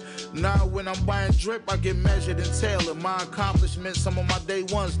paraphernalia. Now when I'm buying drip, I get measured and tailored. My accomplishments, some of my day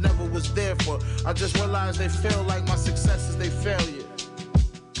ones never was there for. I just realized they feel like my successes, they failure.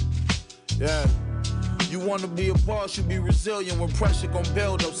 Yeah. You wanna be a boss, you be resilient when pressure gon'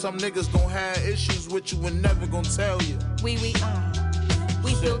 build up. Some niggas gon' have issues with you and never gon' tell you. We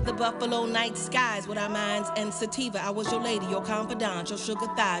filled the buffalo night skies with our minds and sativa. I was your lady, your confidant, your sugar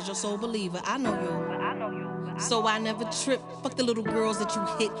thighs, your soul believer. I know you. So I never trip. Fuck the little girls that you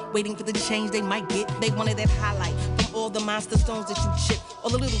hit, waiting for the change they might get. They wanted that highlight from all the monster stones that you chip, all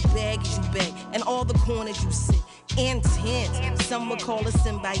the little baggies you beg, and all the corners you sit. Intense, some would call it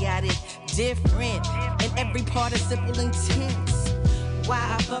symbiotic, different, and every participle intense. Why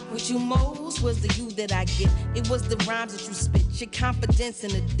I fuck with you most was the you that I get. It was the rhymes that you spit, your confidence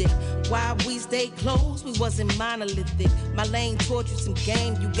in the dick. Why we stayed close, we wasn't monolithic. My lane taught you some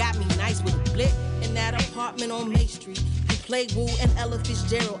game, you got me nice with a blick. In that apartment on May Street, you played Wu and Ella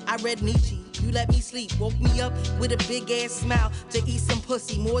Fitzgerald, I read Nietzsche. You let me sleep, woke me up with a big ass smile to eat some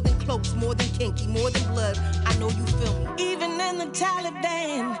pussy. More than close, more than kinky, more than blood, I know you feel me. Even in the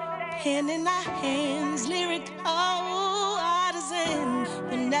Taliban, pen in our hands, lyric, artisan.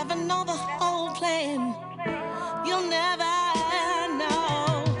 You'll never know the whole plan, you'll never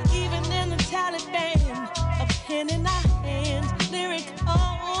know. Even in the Taliban, a pen in our hands, lyric,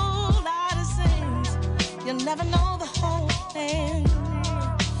 artisans. You'll never know the whole plan,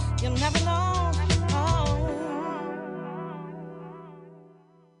 you'll never know.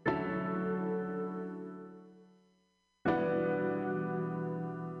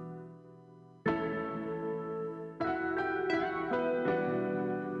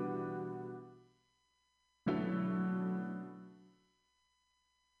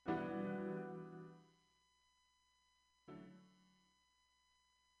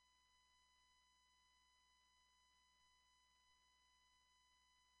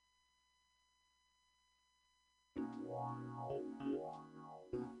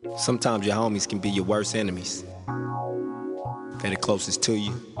 Sometimes your homies can be your worst enemies. They're the closest to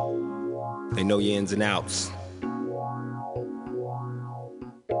you. They know your ins and outs.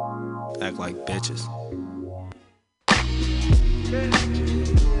 Act like bitches.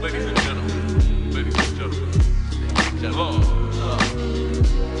 Ladies and gentlemen,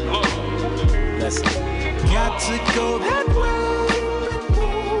 Let's got to go that way,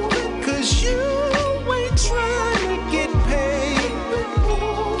 'cause you ain't trying to get paid.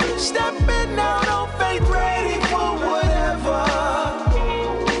 Stepping out on faith, ready for whatever.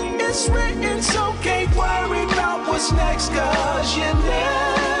 It's written, so can't worry about what's next, 'cause you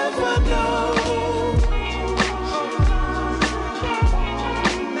never know.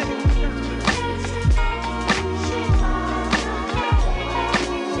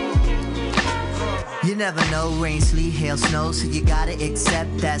 You never know, rain, sleet, hail, snow, so you gotta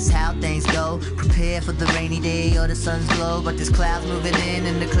accept that's how things go. Prepare for the rainy day or the sun's glow, but there's clouds moving in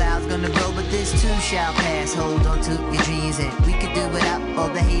and the clouds gonna go, but this too shall pass. Hold on to your dreams and we could do without all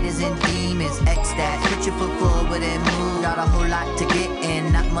the haters and demons. X that, put your foot forward and move. Not a whole lot to get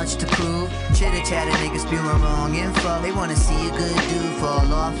in, not much to prove. Chitter chatter niggas spewing wrong info. They wanna see a good dude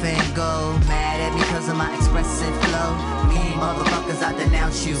fall off and go. Mad at me 'cause of my expressive flow. Me motherfuckers, I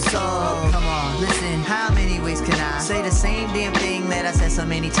denounce you. So come on, listen, how many ways can I say the same damn thing that I said so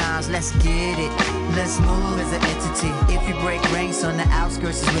many times? Let's get it, let's move as an entity. If you break ranks on the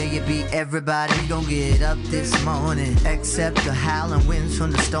outskirts is where you be. Everybody gon' get up this morning, except the howling winds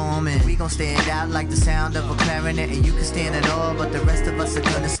from the storm. And we gon' stand out like the sound of a clarinet. And you can stand it all, but the rest of us are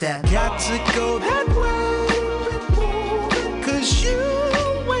gonna step. Got to go that way, 'cause you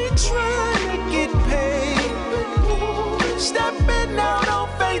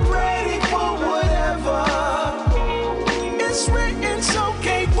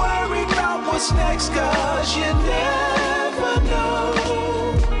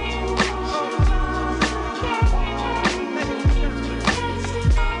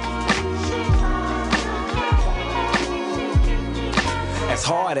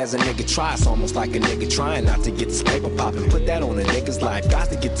nigga try. It's almost like a nigga trying not to get this paper poppin'. Put that on a nigga's life. Got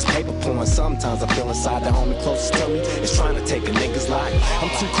to get this paper pouring. Sometimes I feel inside the homie closest to me is trying to take a nigga's life. I'm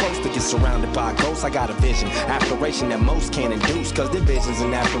too close to get surrounded by ghosts. I got a vision, aspiration that most can't induce. Cause their visions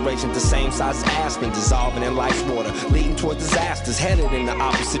and aspirations the same size as Aspen, dissolving in life's water, leading toward disasters, headed in the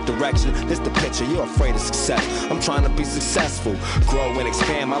opposite direction. This the picture, you're afraid of success. I'm trying to be successful, grow and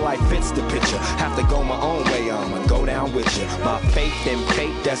expand. My life fits the picture. Have to go my own way, I'ma go down with you. My faith in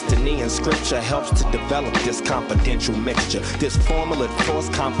fate, destiny, and scripture helps to develop this confidential mixture. This formula force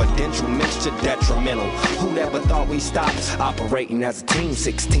confidential mixture detrimental. Who'd ever thought we stopped operating as a team?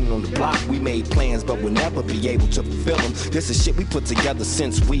 16 on the block, we made plans, but we'll never be able to fulfill them. This is shit we put together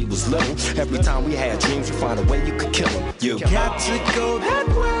since we was little. Every time we had dreams, we find a way you could kill them. You got to go that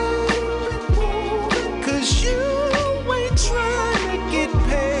way, cause you ain't trying to get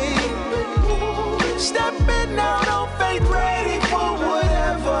paid. Stepping out on faith, ready for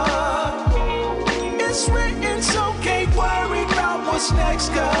whatever. It's written, so can't worry about what's next,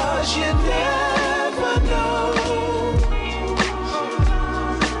 cause you never know.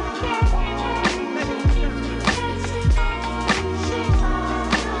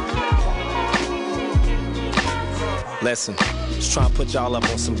 Listen, just trying to put y'all up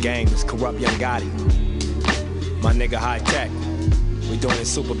on some game. This corrupt young Gotti. My nigga High Tech. We doing it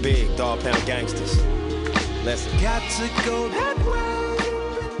super big, dog pound gangsters. Listen. Got to go that way,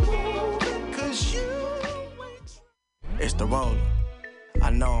 cause you ain't. It's the roller.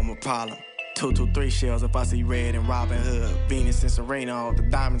 I know I'm a problem. 223 shells if I see red and Robin Hood. Venus and Serena, all the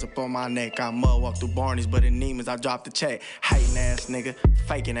diamonds up on my neck. I mud walk through Barney's, but in Neiman's I drop the check. Hating ass nigga,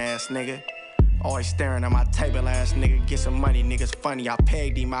 faking ass nigga. Always staring at my table ass nigga. Get some money, niggas funny. I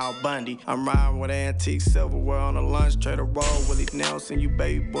pegged him out Bundy. I'm riding with antique silverware on the lunch. Trade a roll, Willie Nelson. You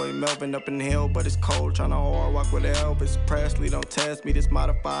baby boy Melvin up in the hill, but it's cold. Tryna hard walk with Elvis Presley. Don't test me, this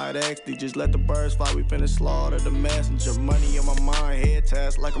modified XD. Just let the birds fly, we finna slaughter the messenger. Money in my mind, head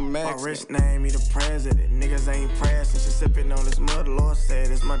task like a Mexican. My wrist name me the president. Niggas ain't pressing. Just sipping on this mud. The Lord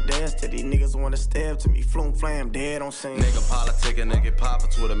said it's my destiny. Niggas wanna step to me. Flume flam, dead on scene. Nigga politicking, nigga pop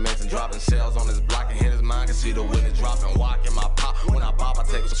it with a mention. Dropping shells on his block and hit his mind, can see the winner dropping, walk in my pop. When I pop, I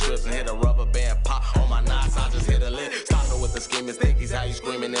take some strips and hit a rubber band pop. On my knots, I just hit a lid. Stopping with the scheming stinkies, how you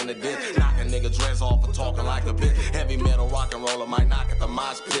screaming in the ditch. Knock a nigga dress off for talking like a bitch. Heavy metal rock and roller might knock at the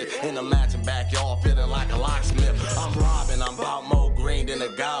mosh pit. In the matching backyard, feeling like a locksmith. I'm robbing, I'm about more green than a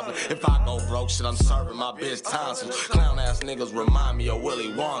goblin. If I go broke, shit, I'm serving my bitch tonsils. Clown ass niggas remind me of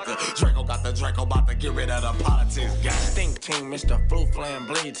Willy Wonka. Draco got the Draco, about to get rid of the politics gang. Stink team, Mr. Flu Flam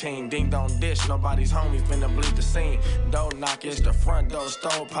Bleed team. Ding dong dish, nobody's homies finna bleed the scene. Door knock, it's the front door.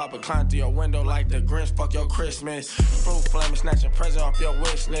 Stove pop it, climb through your window like the Grinch. Fuck your Christmas. Fruit flame, snatching present off your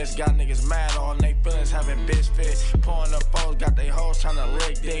wish list. Got niggas mad, all they feelings having bitch fit. Pouring up foes, got they hoes tryna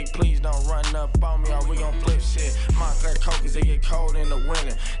lick dick. Please don't run up on me or we gon' flip shit. Montclair Cokies, they get cold in the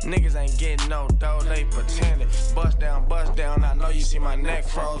winter. Niggas ain't getting no dough, they pretending. Bust down, I know you see my neck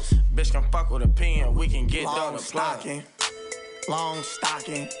froze. Bitch can fuck with a pen, we can get dough to stocking. Long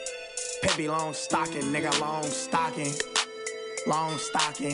stocking. Peppy long stocking, nigga long stocking. Long stocking.